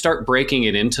 hours and you start breaking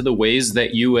it into the ways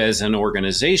that you as an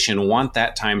organization want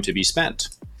that time to be spent.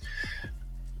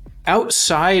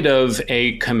 Outside of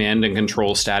a command and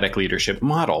control static leadership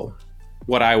model,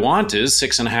 what I want is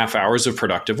 6.5 hours of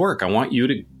productive work. I want you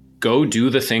to go do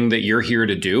the thing that you're here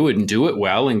to do and do it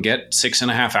well and get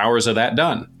 6.5 hours of that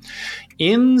done.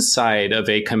 Inside of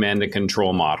a command and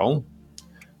control model,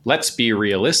 let's be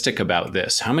realistic about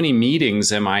this. How many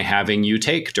meetings am I having you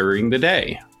take during the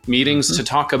day? Meetings to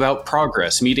talk about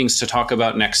progress, meetings to talk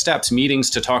about next steps, meetings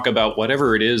to talk about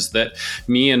whatever it is that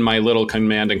me and my little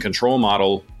command and control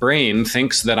model brain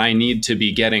thinks that I need to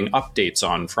be getting updates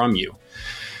on from you.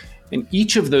 And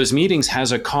each of those meetings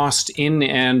has a cost in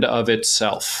and of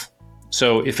itself.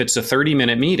 So if it's a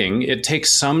 30-minute meeting, it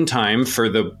takes some time for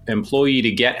the employee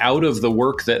to get out of the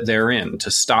work that they're in,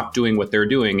 to stop doing what they're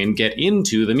doing and get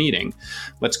into the meeting.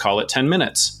 Let's call it 10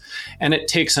 minutes. And it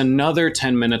takes another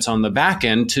 10 minutes on the back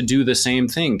end to do the same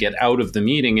thing, get out of the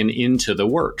meeting and into the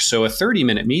work. So a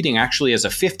 30-minute meeting actually has a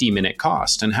 50-minute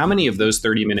cost. And how many of those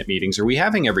 30-minute meetings are we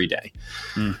having every day?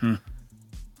 Mm-hmm.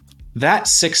 That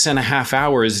 6.5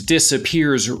 hours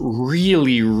disappears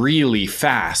really, really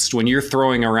fast when you're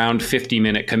throwing around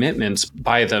 50-minute commitments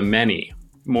by the many,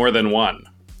 more than one.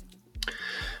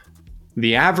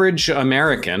 The average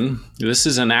American, this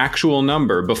is an actual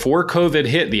number, before COVID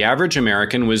hit, the average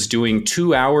American was doing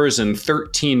 2 hours and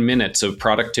 13 minutes of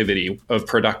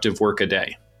productive work a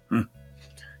day.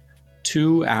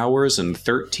 2 hours and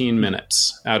 13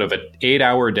 minutes out of an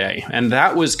 8-hour day. And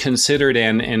that was considered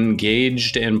an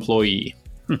engaged employee.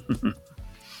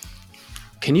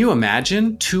 Can you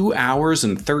imagine 2 hours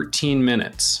and 13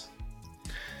 minutes?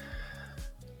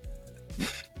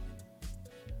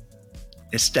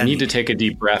 It's stunning. You need to take a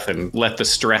deep breath and let the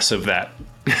stress of that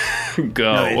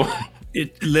go. No,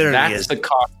 it literally That's the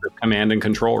cost of command and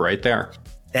control right there.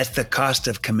 That's the cost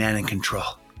of command and control.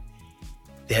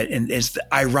 And it's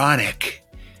ironic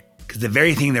because the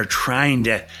very thing they're trying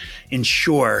to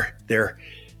ensure they're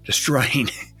destroying,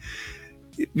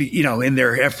 in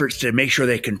their efforts to make sure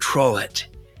they control it,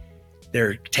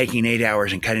 they're taking 8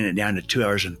 hours and cutting it down to 2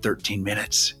 hours and 13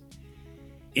 minutes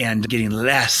and getting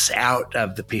less out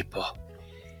of the people,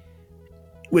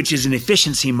 which is an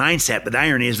efficiency mindset. But the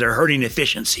irony is they're hurting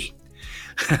efficiency.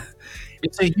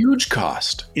 It's a huge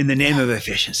cost. In the name of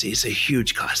efficiency, it's a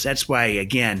huge cost. That's why,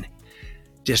 again,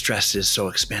 distrust is so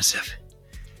expensive.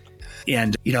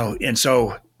 And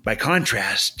so by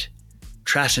contrast,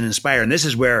 trust and inspire, and this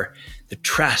is where the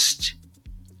trust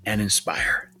and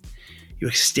inspire, you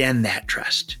extend that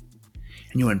trust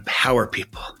and you empower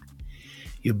people.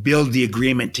 You build the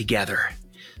agreement together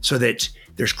so that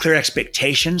there's clear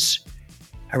expectations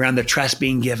around the trust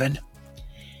being given,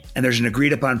 and there's an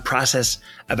agreed upon process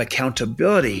of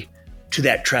accountability to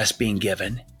that trust being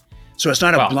given. So it's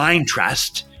not a blind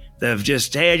trust of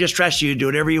just, hey, I just trust you, do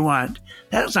whatever you want.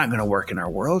 That's not going to work in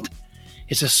our world.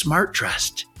 It's a smart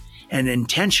trust, an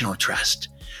intentional trust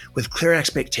with clear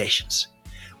expectations,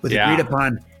 with agreed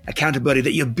upon accountability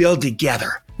that you build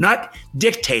together, not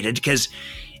dictated, because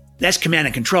that's command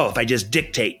and control. If I just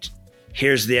dictate,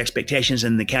 here's the expectations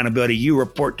and the accountability, you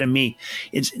report to me.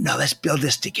 Let's build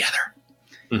this together.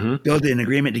 Mm-hmm. Build an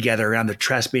agreement together around the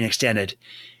trust being extended.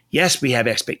 Yes, we have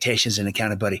expectations and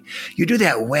accountability. You do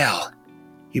that well.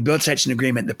 You build such an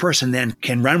agreement, the person then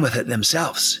can run with it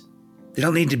themselves. They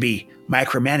don't need to be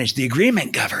micromanaged. The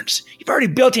agreement governs. You've already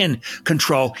built in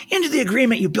control into the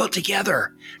agreement you built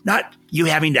together, not you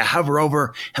having to hover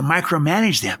over and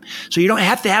micromanage them. So you don't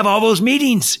have to have all those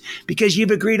meetings because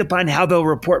you've agreed upon how they'll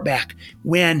report back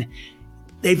when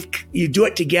you do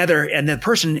it together, and the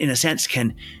person, in a sense,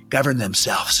 can govern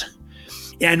themselves.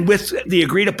 And with the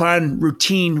agreed upon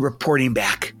routine reporting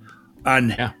back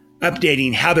on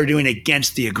updating how they're doing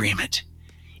against the agreement,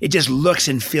 it just looks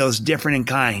and feels different in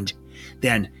kind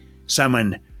than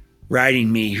someone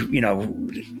riding me,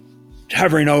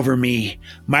 hovering over me,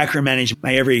 micromanaging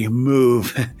my every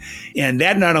move. And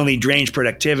that not only drains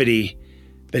productivity,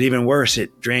 but even worse,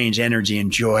 it drains energy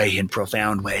and joy in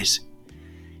profound ways.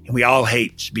 And we all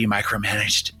hate to be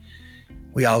micromanaged.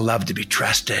 We all love to be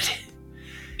trusted.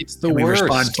 It's the and we worst.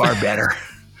 respond far better.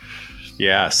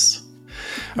 Yes.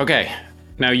 Okay.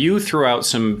 Now you threw out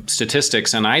some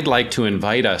statistics, and I'd like to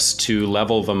invite us to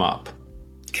level them up.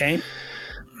 Okay.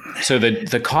 So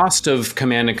the cost of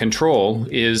command and control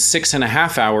is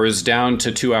 6.5 hours down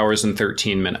to 2 hours and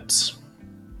 13 minutes.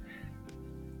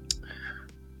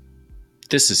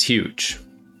 This is huge.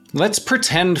 Let's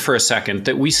pretend for a second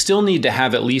that we still need to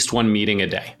have at least one meeting a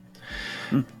day.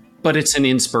 But it's an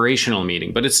inspirational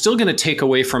meeting, but it's still going to take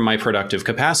away from my productive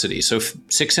capacity. So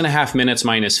 6.5 minutes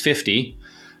minus 50,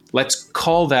 let's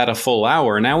call that a full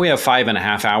hour. Now we have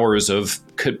 5.5 hours of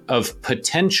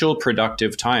potential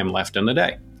productive time left in the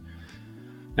day.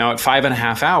 Now at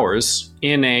 5.5 hours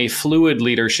in a fluid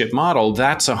leadership model,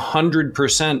 that's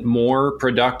 100% more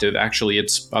productive. Actually,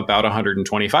 it's about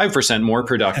 125% more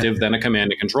productive than a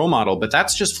command and control model, but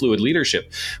that's just fluid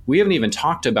leadership. We haven't even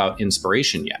talked about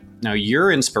inspiration yet. Now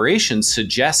your inspiration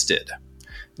suggested,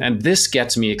 and this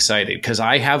gets me excited because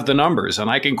I have the numbers and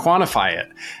I can quantify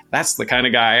it. That's the kind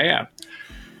of guy I am.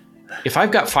 If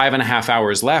I've got 5.5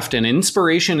 hours left and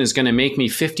inspiration is going to make me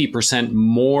 50%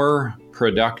 more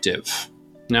productive.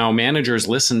 Now, managers,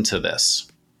 listen to this.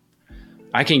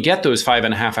 I can get those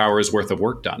 5.5 hours worth of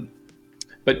work done.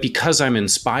 But because I'm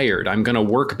inspired, I'm going to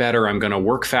work better. I'm going to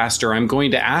work faster. I'm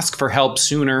going to ask for help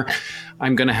sooner.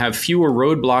 I'm going to have fewer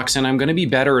roadblocks, and I'm going to be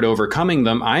better at overcoming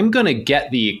them. I'm going to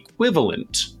get the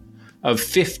equivalent of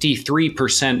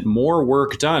 53% more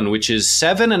work done, which is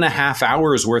 7.5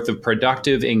 hours worth of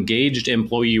productive, engaged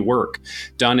employee work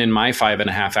done in my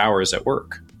 5.5 hours at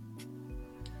work.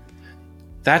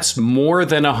 That's more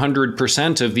than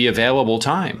 100% of the available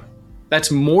time.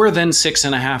 That's more than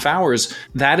 6.5 hours.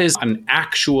 That is an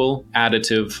actual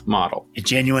additive model. It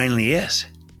genuinely is.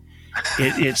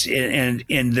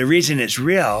 And the reason it's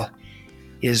real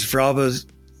is for all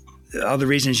the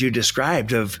reasons you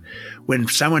described of when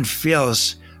someone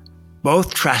feels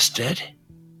both trusted,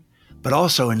 but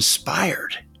also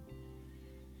inspired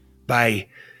by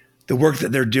the work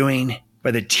that they're doing, by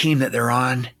the team that they're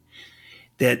on,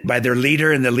 that by their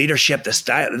leader and the leadership, the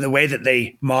style, the way that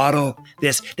they model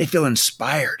this, they feel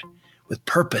inspired with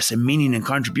purpose and meaning and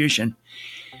contribution.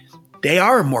 They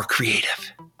are more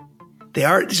creative. They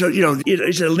are, so,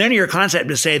 it's a linear concept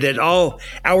to say that all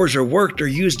hours are worked or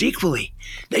used equally.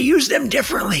 They use them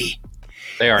differently.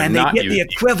 They are and not they get the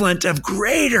equivalent of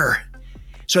greater.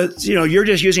 So, you're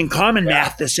just using common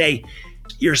math to say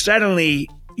you're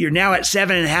now at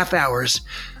 7.5 hours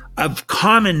of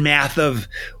common math of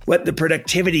what the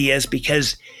productivity is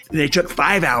because they took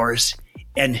 5 hours,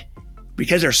 and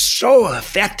because they're so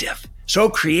effective, so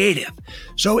creative,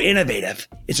 so innovative,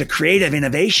 it's a creative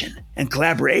innovation and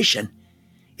collaboration.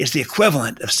 It's the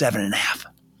equivalent of 7.5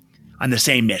 on the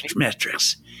same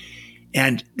metrics.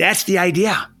 And that's the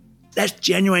idea. That's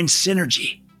genuine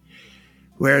synergy,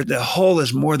 where the whole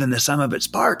is more than the sum of its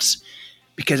parts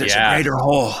because it's a greater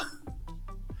whole.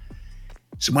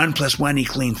 It's 1 + 1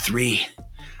 = 3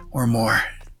 or more.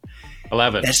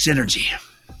 11. That's synergy.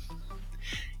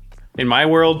 In my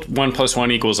world, 1 +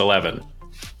 1 = 11.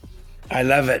 I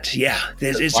love it. Yeah.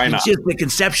 It's just the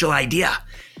conceptual idea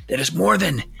that it's more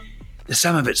than the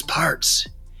sum of its parts.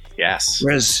 Yes.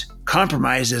 Whereas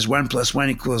compromise is 1 +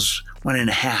 1 =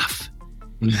 1.5.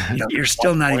 You're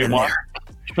still not even there.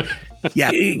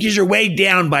 Yeah. Because you're weighed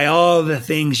down by all the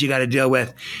things you got to deal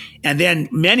with. And then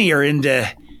many are into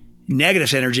negative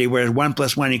synergy, where 1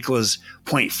 + 1 =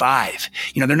 0.5.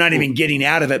 They're not even getting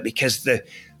out of it because the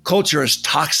culture is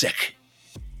toxic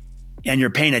and you're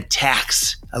paying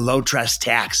a low trust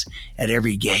tax at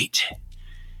every gate.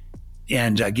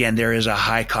 And again, there is a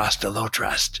high cost to low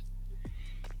trust,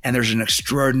 and there's an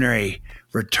extraordinary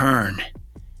return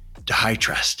to high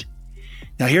trust.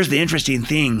 Now, here's the interesting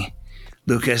thing,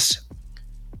 Lucas.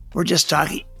 We're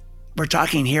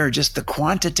talking here just the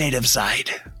quantitative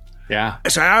side. Yeah.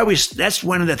 So that's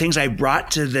one of the things I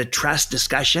brought to the trust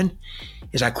discussion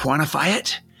is I quantify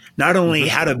it, not only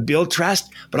how to build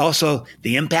trust, but also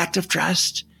the impact of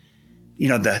trust,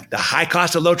 the high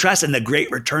cost of low trust and the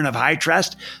great return of high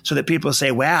trust, so that people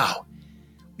say, wow,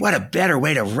 what a better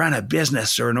way to run a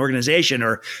business or an organization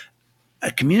or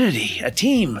a community, a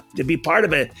team, to be part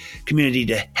of a community,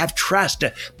 to have trust,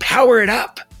 to power it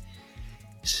up.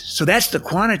 So that's the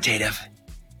quantitative.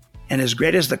 And as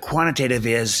great as the quantitative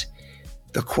is,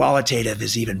 the qualitative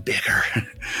is even bigger.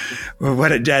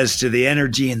 What it does to the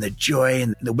energy and the joy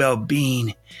and the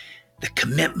well-being the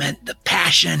commitment, the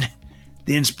passion,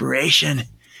 the inspiration,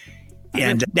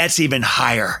 and that's even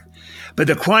higher. But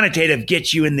the quantitative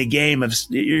gets you in the game of,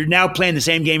 you're now playing the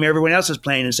same game everyone else is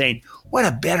playing and saying, what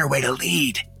a better way to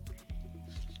lead.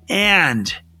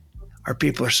 And our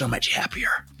people are so much happier.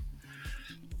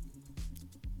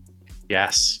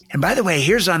 Yes. And by the way,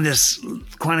 here's on this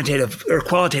quantitative or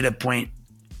qualitative point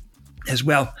as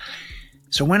well.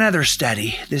 So one other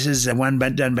study, this is one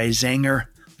done by Zanger,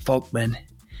 Folkman.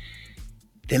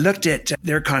 They looked at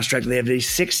their construct. They have these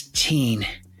 16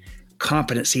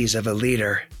 competencies of a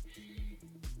leader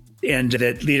and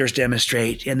that leaders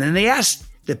demonstrate. And then they asked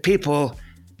the people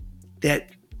that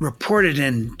reported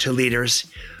in to leaders,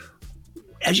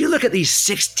 as you look at these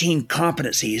 16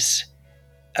 competencies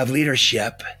of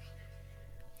leadership,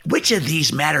 which of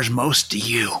these matters most to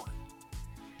you?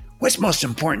 What's most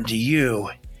important to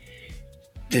you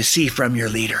to see from your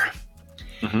leader?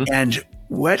 Mm-hmm. And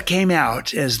what came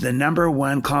out as the number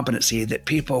one competency that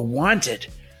people wanted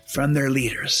from their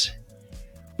leaders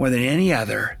more than any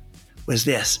other was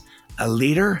this: a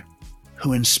leader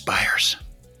who inspires.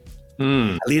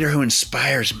 A leader who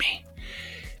inspires me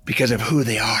because of who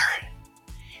they are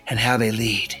and how they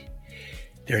lead.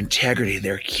 Their integrity,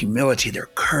 their humility, their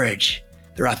courage,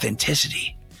 their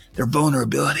authenticity, their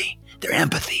vulnerability, their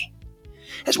empathy,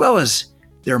 as well as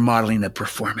their modeling of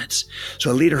performance.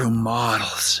 So a leader who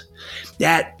models,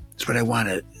 that's what I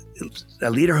want,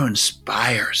 a leader who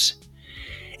inspires.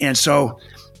 And so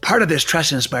part of this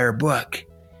Trust and Inspire book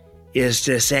is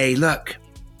to say, look,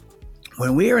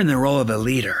 when we are in the role of a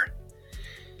leader,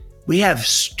 we have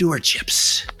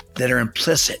stewardships that are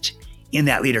implicit in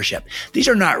that leadership. These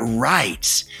are not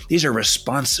rights. These are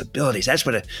responsibilities. That's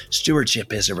what a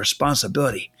stewardship is, a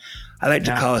responsibility. I like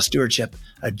to call a stewardship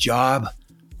a job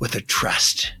with a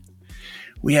trust.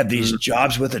 We have these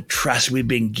jobs with a trust we've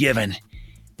been given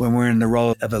when we're in the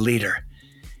role of a leader,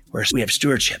 where we have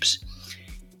stewardships.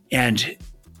 And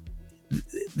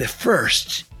the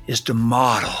first is to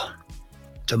model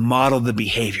the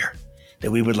behavior that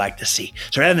we would like to see.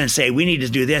 So rather than say, we need to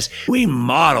do this, we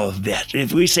model that.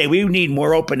 If we say we need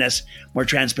more openness, more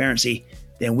transparency,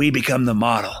 then we become the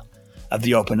model of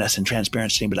the openness and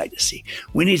transparency we'd like to see.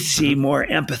 We need to see more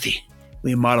empathy.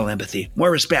 We model empathy. More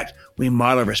respect. We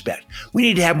model respect. We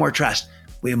need to have more trust.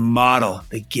 We model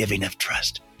the giving of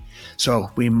trust. So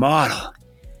we model.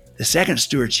 The second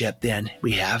stewardship then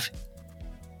we have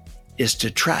is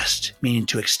to trust, meaning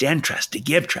to extend trust, to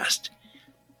give trust.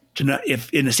 To know,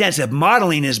 if in the sense of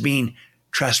modeling is being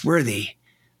trustworthy,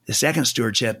 the second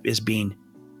stewardship is being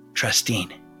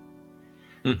trusting.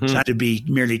 Mm-hmm. It's not to be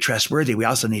merely trustworthy. We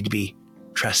also need to be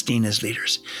trusting as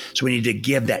leaders. So we need to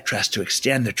give that trust, to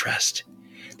extend the trust.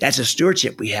 That's a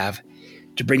stewardship we have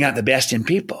to bring out the best in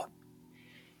people.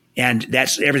 And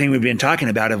that's everything we've been talking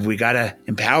about. Of we got to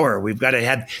empower. We've got to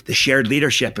have the shared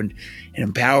leadership and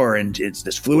empower. And it's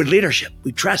this fluid leadership.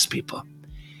 We trust people.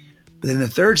 But then the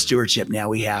third stewardship now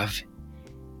we have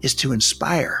is to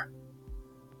inspire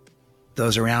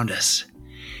those around us.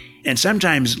 And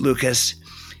sometimes, Lucas,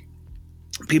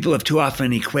 people have too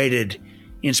often equated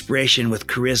inspiration with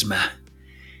charisma.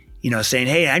 Saying,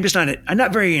 "Hey, I'm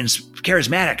not very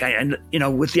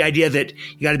charismatic." With the idea that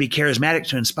you got to be charismatic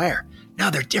to inspire. No,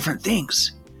 they're different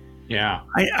things. Yeah.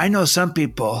 I know some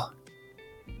people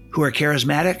who are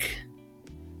charismatic,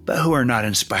 but who are not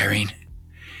inspiring.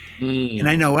 And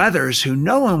I know others who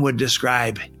no one would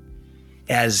describe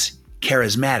as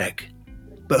charismatic,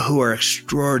 but who are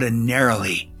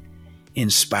extraordinarily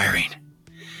inspiring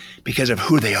because of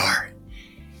who they are,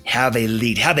 how they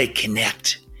lead, how they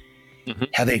connect,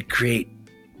 how they create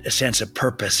a sense of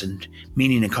purpose and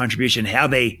meaning and contribution, how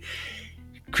they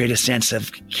create a sense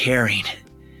of caring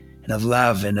and of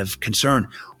love and of concern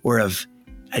or of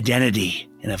identity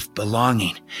and of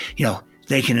belonging.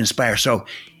 They can inspire. So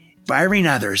inspiring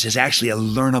others is actually a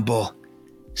learnable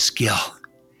skill.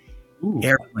 Ooh.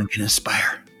 Everyone can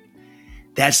inspire.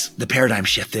 That's the paradigm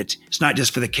shift. It's not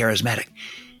just for the charismatic.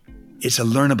 It's a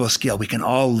learnable skill. We can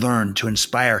all learn to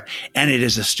inspire. And it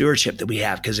is a stewardship that we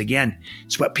have because, again,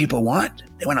 it's what people want.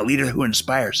 They want a leader who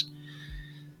inspires.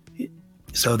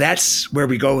 So that's where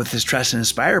we go with this Trust and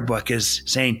Inspire book, is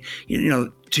saying,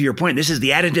 to your point, this is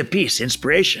the additive piece,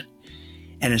 inspiration.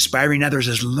 And inspiring others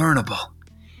is learnable.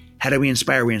 How do we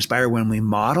inspire? We inspire when we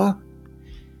model.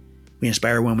 We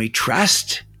inspire when we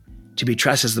trust. To be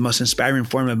trust is the most inspiring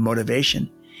form of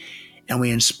motivation. And we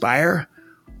inspire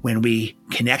when we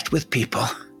connect with people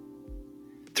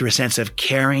through a sense of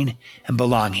caring and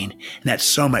belonging. And that's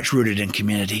so much rooted in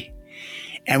community.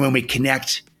 And when we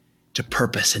connect to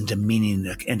purpose and to meaning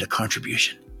and to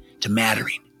contribution, to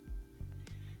mattering,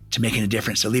 to making a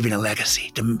difference, to leaving a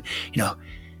legacy, to,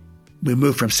 we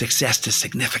move from success to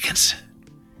significance.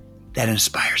 That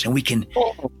inspires, and we can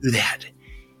do that.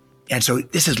 And so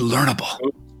this is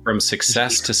learnable. From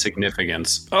success to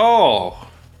significance. Oh,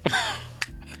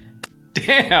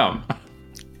 damn.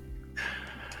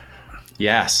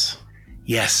 Yes.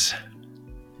 Yes.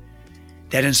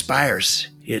 That inspires.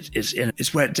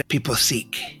 It's what people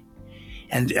seek.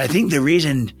 And I think the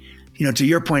reason, to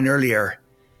your point earlier,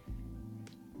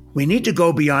 we need to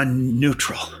go beyond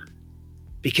neutral,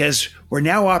 because we're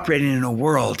now operating in a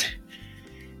world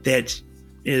that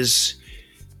is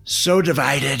so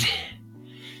divided,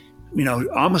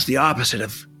 almost the opposite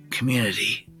of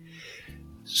community.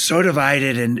 So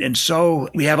divided, and so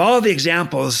we have all the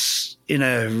examples in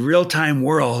a real-time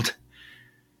world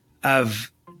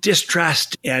of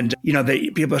distrust, and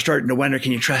that people are starting to wonder,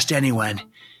 can you trust anyone?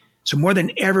 So more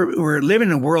than ever, we're living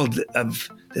in a world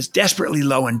that's desperately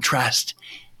low in trust,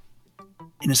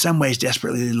 and in some ways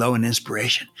desperately low in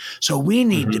inspiration. So we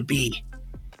need to be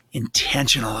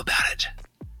intentional about it,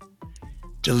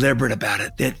 deliberate about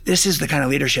it, that this is the kind of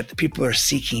leadership that people are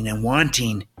seeking and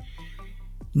wanting.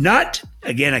 Not,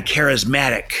 again, a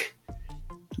charismatic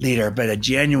leader, but a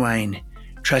genuine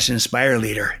trust and inspire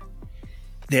leader.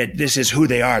 That this is who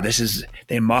they are.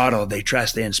 They model, they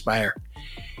trust, they inspire.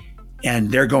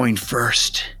 And they're going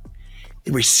first.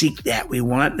 We seek that, we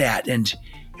want that. And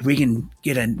if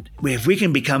we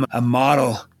can become a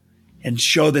model and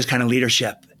show this kind of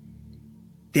leadership,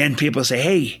 then people say,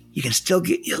 hey, you can still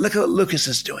look at what Lucas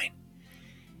is doing.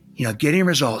 Getting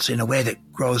results in a way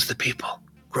that grows the people,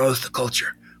 grows the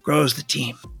culture, grows the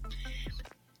team.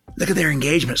 Look at their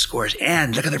engagement scores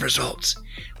and look at their results.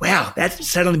 Wow, that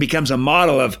suddenly becomes a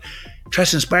model of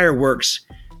Trust Inspire works,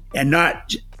 and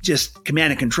not just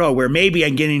command and control, where maybe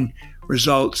I'm getting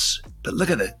results, but look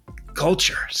at the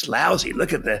culture. It's lousy.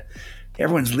 Look at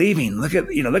everyone's leaving. Look at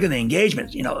the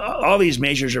engagement. All these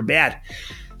measures are bad.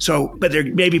 So, but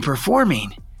they're maybe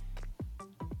performing,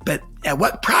 but at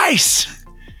what price?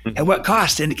 At what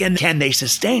cost? And again, can they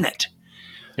sustain it?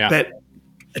 Yeah. But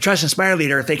a Trust Inspire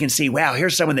leader, if they can see, wow,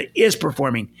 here's someone that is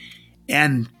performing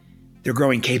and they're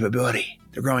growing capability,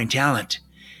 they're growing talent,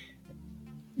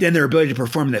 then their ability to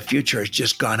perform in the future has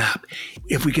just gone up.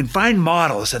 If we can find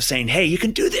models of saying, hey, you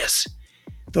can do this,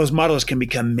 those models can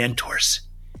become mentors,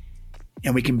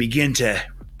 and we can begin to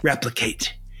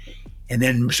replicate and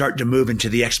then start to move into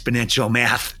the exponential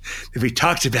math that we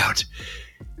talked about.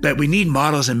 But we need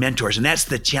models and mentors, and that's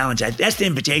the challenge. That's the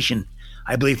invitation,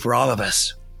 I believe, for all of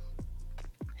us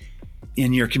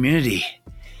in your community,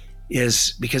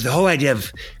 is because the whole idea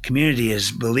of community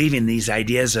is believing these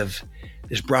ideas of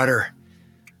this broader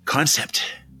concept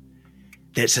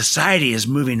that society is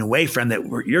moving away from,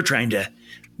 that you're trying to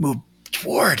move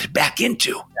toward, back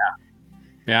into.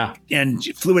 Yeah. And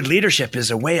fluid leadership is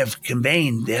a way of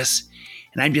conveying this.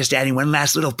 And I'm just adding one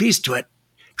last little piece to it.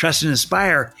 Trust and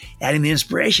Inspire, adding the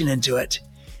inspiration into it.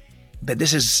 But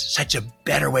this is such a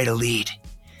better way to lead.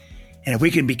 And if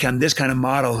we can become this kind of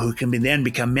model who can then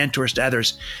become mentors to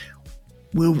others,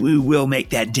 we will make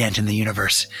that dent in the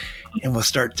universe, and we'll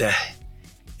start to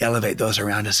elevate those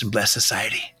around us and bless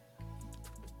society.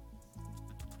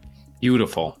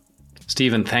 Beautiful.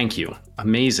 Stephen, thank you.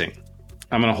 Amazing.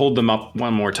 I'm going to hold them up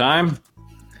one more time.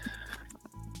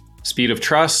 Speed of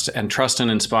Trust and Trust and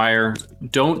Inspire.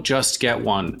 Don't just get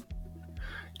one.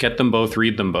 Get them both,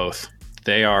 read them both.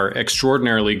 They are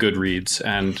extraordinarily good reads,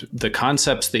 and the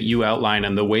concepts that you outline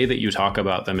and the way that you talk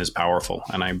about them is powerful.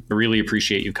 And I really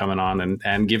appreciate you coming on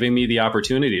and giving me the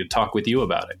opportunity to talk with you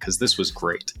about it, because this was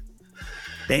great.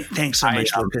 Thanks so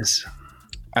much, Lucas.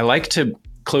 I like to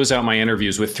close out my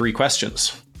interviews with 3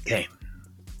 questions. Okay.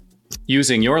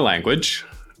 Using your language,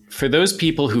 for those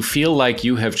people who feel like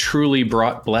you have truly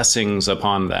brought blessings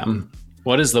upon them,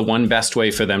 what is the one best way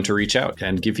for them to reach out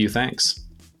and give you thanks?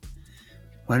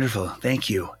 Wonderful. Thank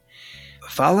you.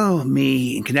 Follow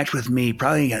me and connect with me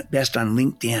probably best on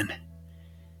LinkedIn,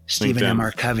 Stephen M.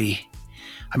 R. Covey.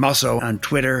 I'm also on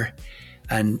Twitter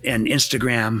and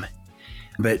Instagram,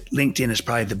 but LinkedIn is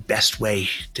probably the best way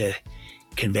to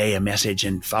convey a message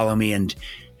and follow me, and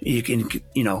you can,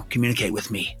 communicate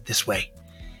with me this way.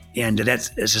 And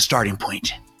that's a starting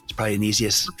point. It's probably the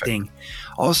easiest thing.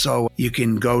 Also, you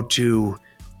can go to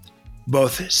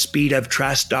both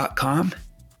speedoftrust.com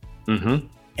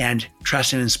and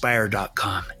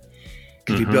trustandinspire.com.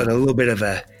 Because we built a little bit of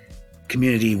a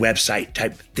community website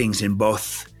type things in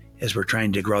both as we're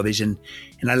trying to grow these. And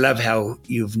I love how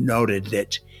you've noted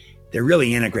that they're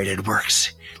really integrated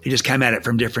works. They just come at it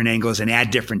from different angles and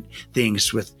add different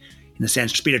things, with, in a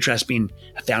sense, Speed of Trust being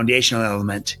a foundational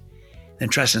element,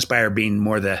 and Trust and Inspire being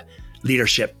more the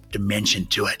leadership dimension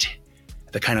to it,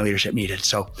 the kind of leadership needed.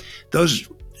 So those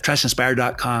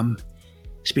trustinspire.com,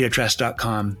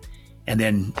 speedoftrust.com, and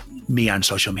then me on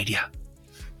social media.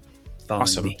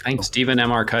 Awesome. Thanks, Stephen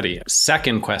M.R. Cuddy.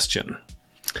 Second question.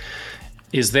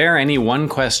 Is there any one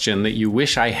question that you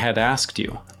wish I had asked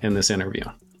you in this interview?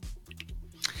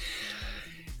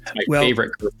 My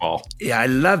favorite curveball. Yeah, I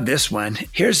love this one.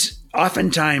 Here's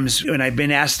oftentimes when I've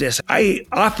been asked this, I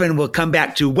often will come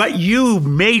back to what you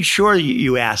made sure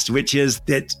you asked, which is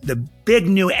that the big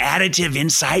new additive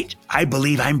insight I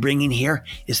believe I'm bringing here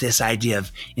is this idea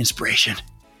of inspiration.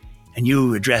 And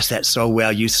you addressed that so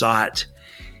well. You saw it.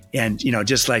 And,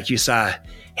 just like you saw,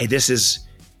 hey, this is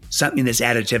something that's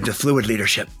additive to fluid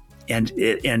leadership. And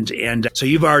so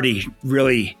you've already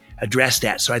really addressed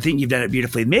that. So I think you've done it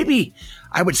beautifully. Maybe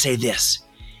I would say this,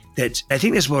 that I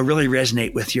think this will really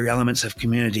resonate with your elements of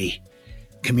community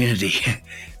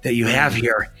that you have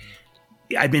here.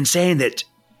 I've been saying that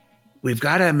we've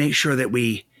got to make sure that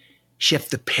we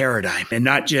shift the paradigm and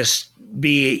not just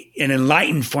be an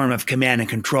enlightened form of command and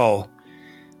control,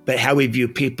 but how we view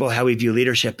people, how we view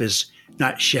leadership is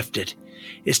not shifted.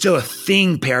 It's still a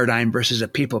thing paradigm versus a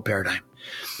people paradigm.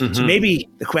 Mm-hmm. So maybe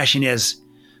the question is,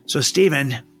 so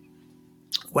Stephen,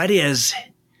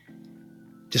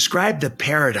 describe the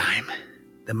paradigm,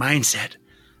 the mindset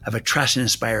of a trust and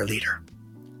inspire leader.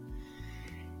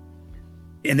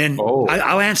 And then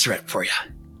I'll answer it for you.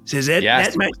 So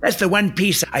that's the one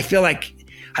piece I feel like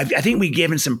I think we've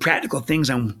given some practical things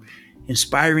on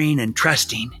inspiring and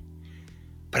trusting,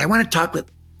 but I want to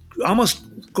almost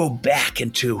go back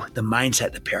into the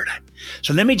mindset, the paradigm.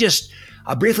 So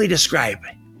I'll briefly describe,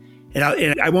 and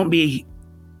I won't be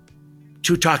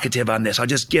too talkative on this. I'll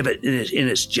just give it in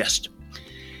its gist.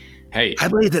 Hey, I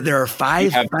believe that there are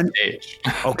five.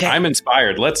 Okay, I'm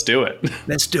inspired. Let's do it.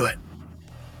 Let's do it.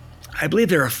 I believe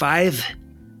there are 5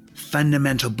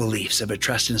 fundamental beliefs of a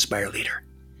trust and inspire leader.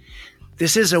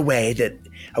 This is a way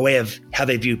of how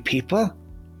they view people,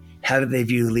 how they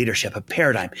view leadership, a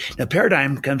paradigm. Now,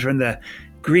 paradigm comes from the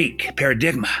Greek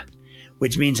paradigma,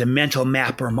 which means a mental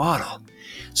map or model.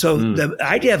 So the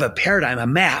idea of a paradigm, a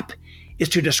map, is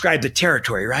to describe the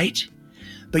territory, right?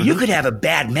 But you could have a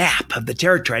bad map of the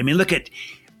territory. I mean, look at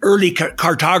early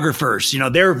cartographers,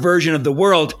 their version of the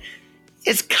world.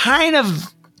 It's kind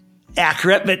of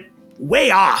accurate, but way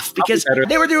off because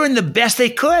they were doing the best they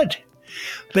could.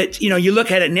 But, you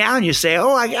look at it now and you say,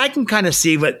 I can kind of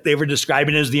see what they were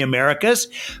describing as the Americas,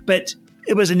 but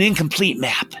it was an incomplete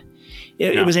map.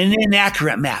 It was an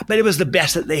inaccurate map, but it was the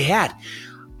best that they had.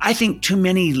 I think too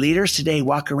many leaders today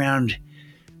walk around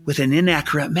with an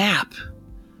inaccurate map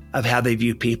of how they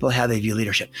view people, how they view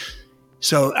leadership.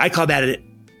 So I call that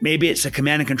maybe it's a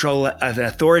command and control, an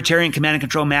authoritarian command and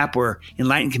control map or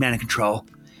enlightened command and control.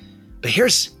 But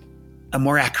here's a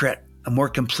more accurate, a more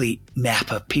complete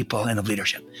map of people and of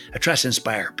leadership, a trust and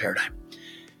inspire paradigm.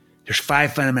 There's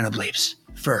 5 fundamental beliefs.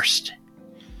 First,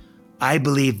 I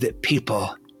believe that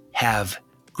people have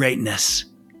greatness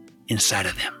inside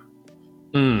of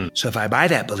them. So if I buy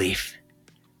that belief,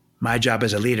 my job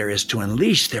as a leader is to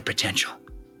unleash their potential,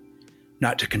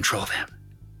 not to control them.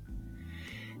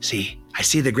 See, I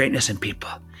see the greatness in people.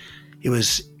 It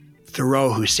was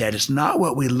Thoreau who said, it's not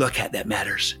what we look at that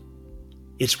matters.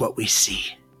 It's what we see.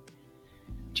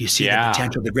 Do you see the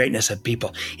potential, the greatness of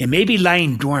people? It may be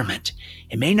lying dormant.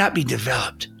 It may not be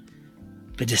developed,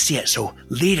 but to see it. So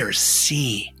leaders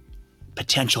see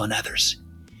potential in others.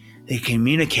 They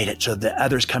communicate it so that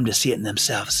others come to see it in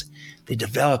themselves. They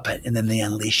develop it and then they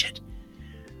unleash it.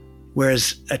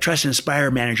 Whereas a trust and inspire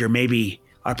manager maybe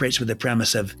operates with the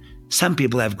premise of some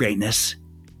people have greatness.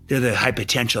 They're the high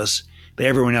potentialists, but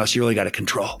everyone else you really got to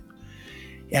control.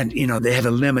 And, they have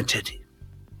a limited,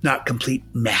 not complete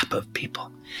map of people.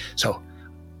 So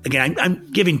again, I'm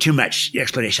giving too much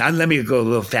explanation. Let me go a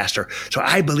little faster. So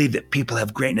I believe that people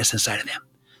have greatness inside of them.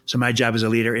 So my job as a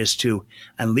leader is to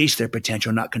unleash their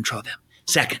potential, not control them.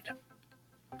 Second,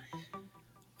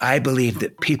 I believe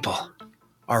that people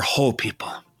are whole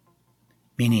people,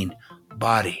 meaning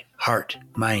body, heart,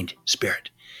 mind,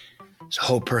 spirit. It's a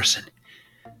whole person.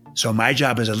 So my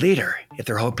job as a leader, if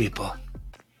they're whole people,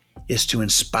 is to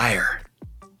inspire,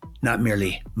 not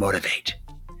merely motivate.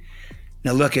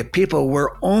 Now look, if people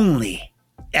were only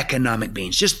economic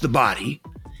beings, just the body,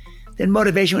 then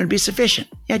motivation would be sufficient.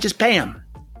 Yeah, just pay them.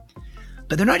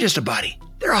 But they're not just a body,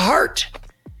 they're a heart.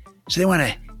 So they want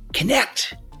to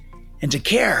connect and to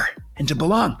care and to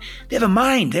belong. They have a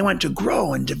mind, they want to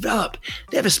grow and develop.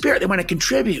 They have a spirit, they want to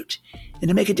contribute and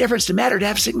to make a difference, to matter, to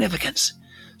have significance.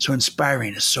 So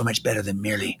inspiring is so much better than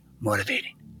merely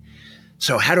motivating.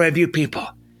 So how do I view people?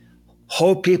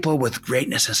 Whole people with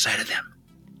greatness inside of them.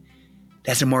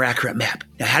 That's a more accurate map.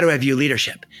 Now, how do I view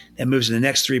leadership? That moves to the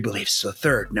next three beliefs. So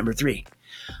number three,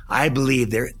 I believe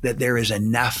that there is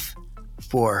enough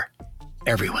for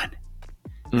everyone.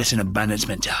 That's an abundance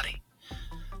mentality.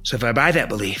 So if I buy that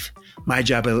belief, my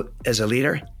job as a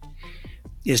leader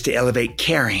is to elevate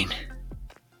caring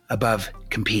above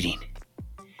competing.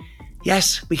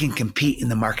 Yes, we can compete in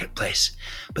the marketplace,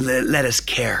 but let us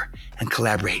care and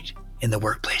collaborate in the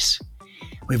workplace.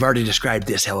 We've already described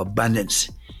this, how abundance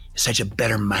is such a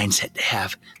better mindset to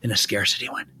have than a scarcity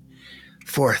one.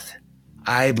 Fourth,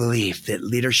 I believe that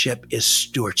leadership is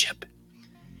stewardship.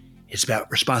 It's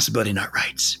about responsibility, not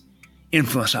rights.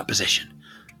 Influence, not position.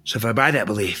 So if I buy that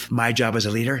belief, my job as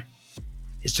a leader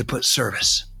is to put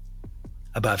service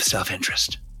above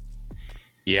self-interest.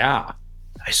 Yeah.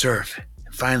 I serve.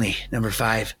 And finally, number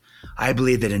five, I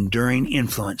believe that enduring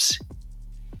influence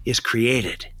is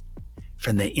created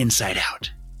from the inside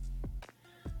out.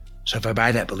 So if I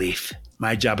buy that belief,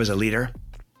 my job as a leader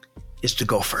is to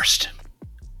go first.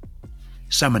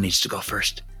 Someone needs to go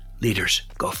first. Leaders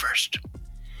go first.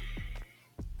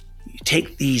 You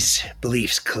take these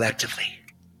beliefs collectively,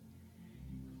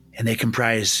 and they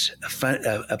comprise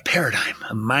a paradigm,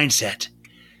 a mindset,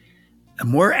 a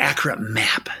more accurate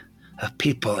map of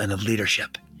people and of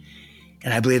leadership.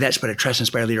 And I believe that's what a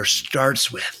trust-inspired leader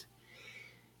starts with.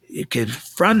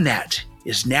 From that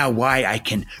is now why I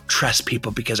can trust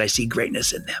people, because I see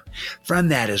greatness in them. From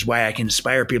that is why I can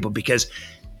inspire people, because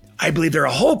I believe they're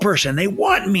a whole person. They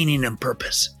want meaning and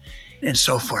purpose and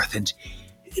so forth.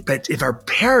 But if our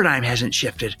paradigm hasn't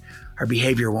shifted, our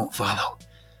behavior won't follow.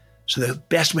 So the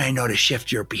best way I know to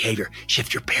shift your behavior,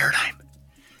 shift your paradigm.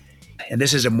 And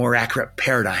this is a more accurate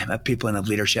paradigm of people and of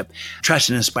leadership, trust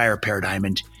and inspire paradigm.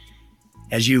 And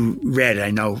as you read,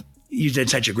 I know you did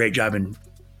such a great job in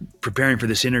preparing for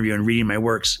this interview and reading my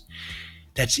works.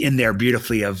 That's in there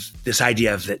beautifully, of this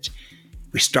idea of that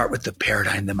we start with the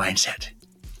paradigm, the mindset.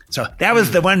 So that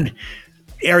was the one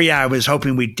area I was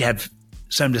hoping we'd have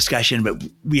some discussion, but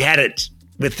we had it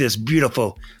with this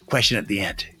beautiful question at the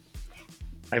end.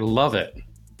 I love it.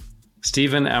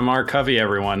 Stephen M.R. Covey,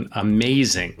 everyone.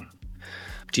 Amazing.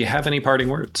 Do you have any parting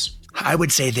words? I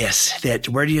would say this, that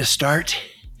where do you start?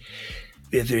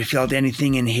 If you felt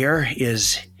anything in here,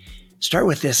 is start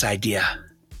with this idea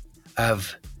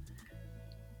of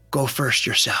go first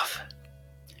yourself.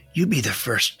 You be the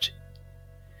first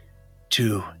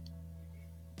to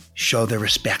show the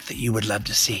respect that you would love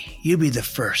to see. You be the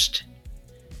first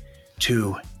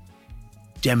to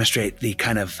demonstrate the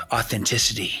kind of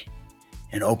authenticity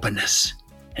and openness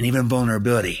and even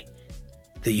vulnerability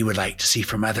that you would like to see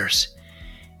from others,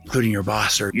 including your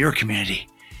boss or your community.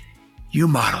 You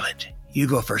model it. You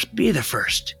go first. Be the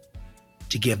first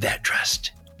to give that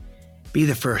trust. Be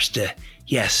the first to,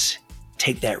 yes,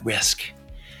 take that risk.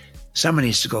 Someone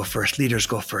needs to go first. Leaders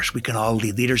go first. We can all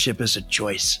lead. Leadership is a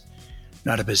choice,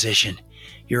 not a position.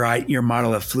 Your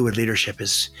model of fluid leadership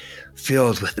is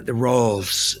filled with the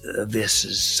roles. This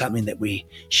is something that we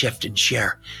shift and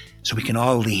share, so we can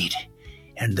all lead.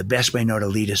 And the best way I know to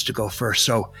lead is to go first.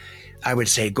 So I would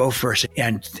say go first.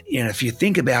 And if you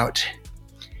think about,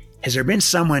 has there been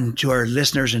someone, to our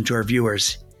listeners and to our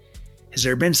viewers, has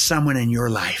there been someone in your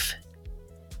life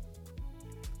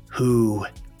who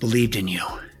believed in you,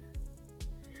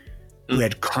 who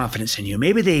had confidence in you?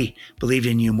 Maybe they believed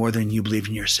in you more than you believed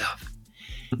in yourself.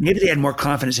 Maybe they had more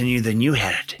confidence in you than you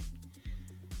had.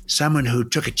 Someone who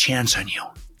took a chance on you.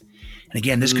 And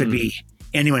again, this could be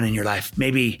anyone in your life.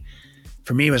 Maybe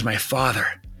for me, it was my father,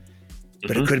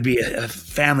 but it could be a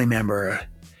family member,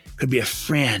 could be a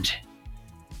friend,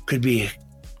 could be a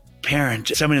parent,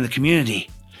 someone in the community,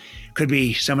 could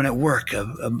be someone at work,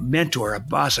 a mentor, a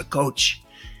boss, a coach,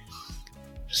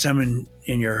 someone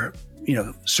in your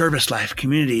service life,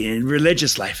 community, and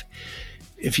religious life,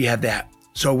 if you have that.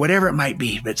 So whatever it might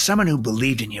be, but someone who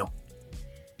believed in you,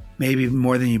 maybe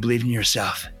more than you believed in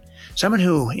yourself. Someone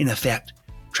who, in effect,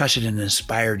 trusted and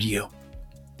inspired you.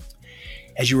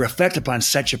 As you reflect upon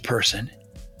such a person,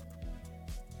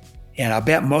 and I'll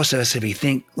bet most of us, if we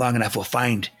think long enough, will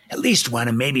find at least one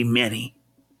and maybe many.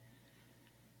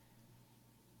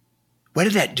 What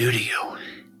did that do to you?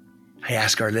 I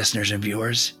ask our listeners and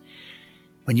viewers.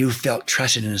 When you felt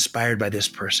trusted and inspired by this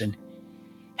person,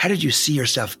 how did you see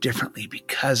yourself differently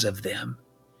because of them?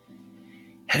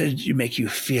 How did you make you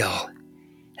feel?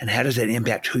 And how does that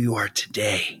impact who you are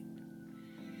today?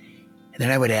 And then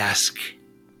I would ask,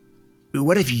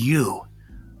 what if you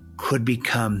could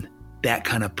become that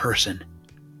kind of person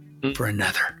for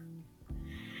another?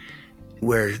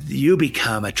 Where you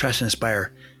become a trust and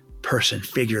inspire person,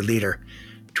 figure, leader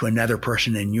to another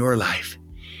person in your life,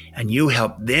 and you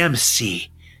help them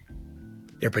see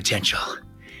their potential.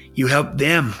 You help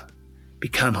them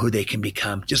become who they can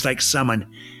become, just like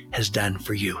someone has done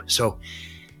for you. So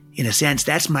in a sense,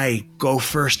 that's my go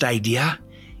first idea,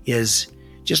 is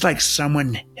just like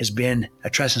someone has been a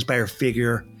trust inspired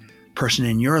figure, person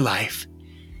in your life,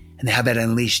 and how that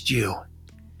unleashed you.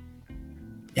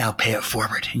 Now pay it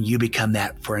forward and you become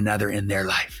that for another in their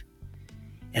life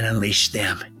and unleash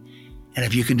them. And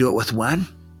if you can do it with one,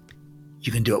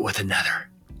 you can do it with another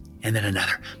and then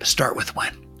another, but start with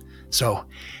one. So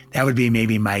that would be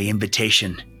maybe my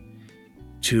invitation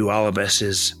to all of us,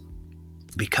 is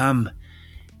become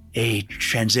a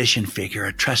transition figure,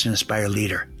 a trust and inspire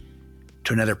leader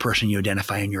to another person you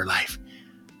identify in your life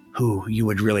who you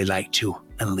would really like to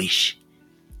unleash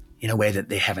in a way that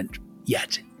they haven't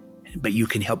yet, but you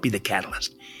can help be the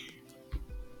catalyst.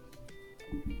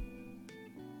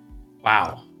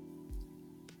 Wow.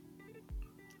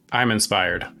 I'm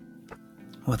inspired.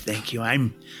 Well, thank you.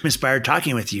 I'm inspired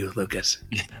talking with you, Lucas.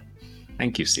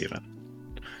 Thank you, Stephen.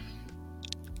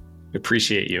 We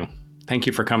appreciate you. Thank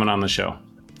you for coming on the show.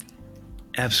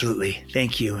 Absolutely.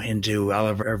 Thank you. And to all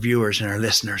of our viewers and our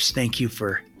listeners, thank you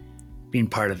for being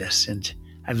part of this. And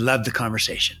I've loved the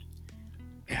conversation.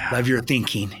 Yeah. Love your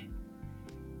thinking.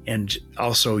 And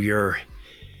also your,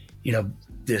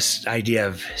 this idea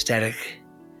of static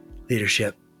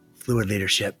leadership, fluid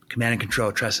leadership, command and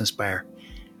control, trust, inspire,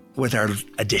 with our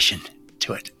addition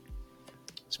to it.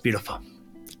 It's beautiful.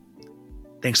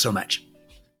 Thanks so much.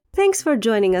 Thanks for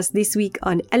joining us this week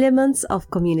on Elements of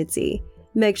Community.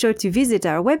 Make sure to visit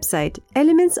our website,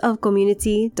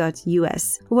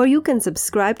 elementsofcommunity.us, where you can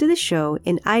subscribe to the show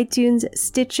in iTunes,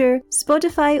 Stitcher,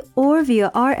 Spotify, or via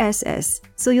RSS,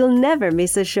 so you'll never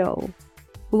miss a show.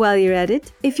 While you're at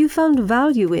it, if you found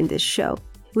value in this show,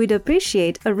 we'd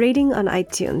appreciate a rating on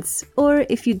iTunes, or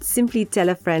if you'd simply tell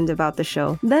a friend about the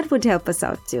show, that would help us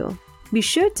out too. Be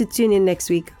sure to tune in next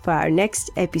week for our next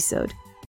episode.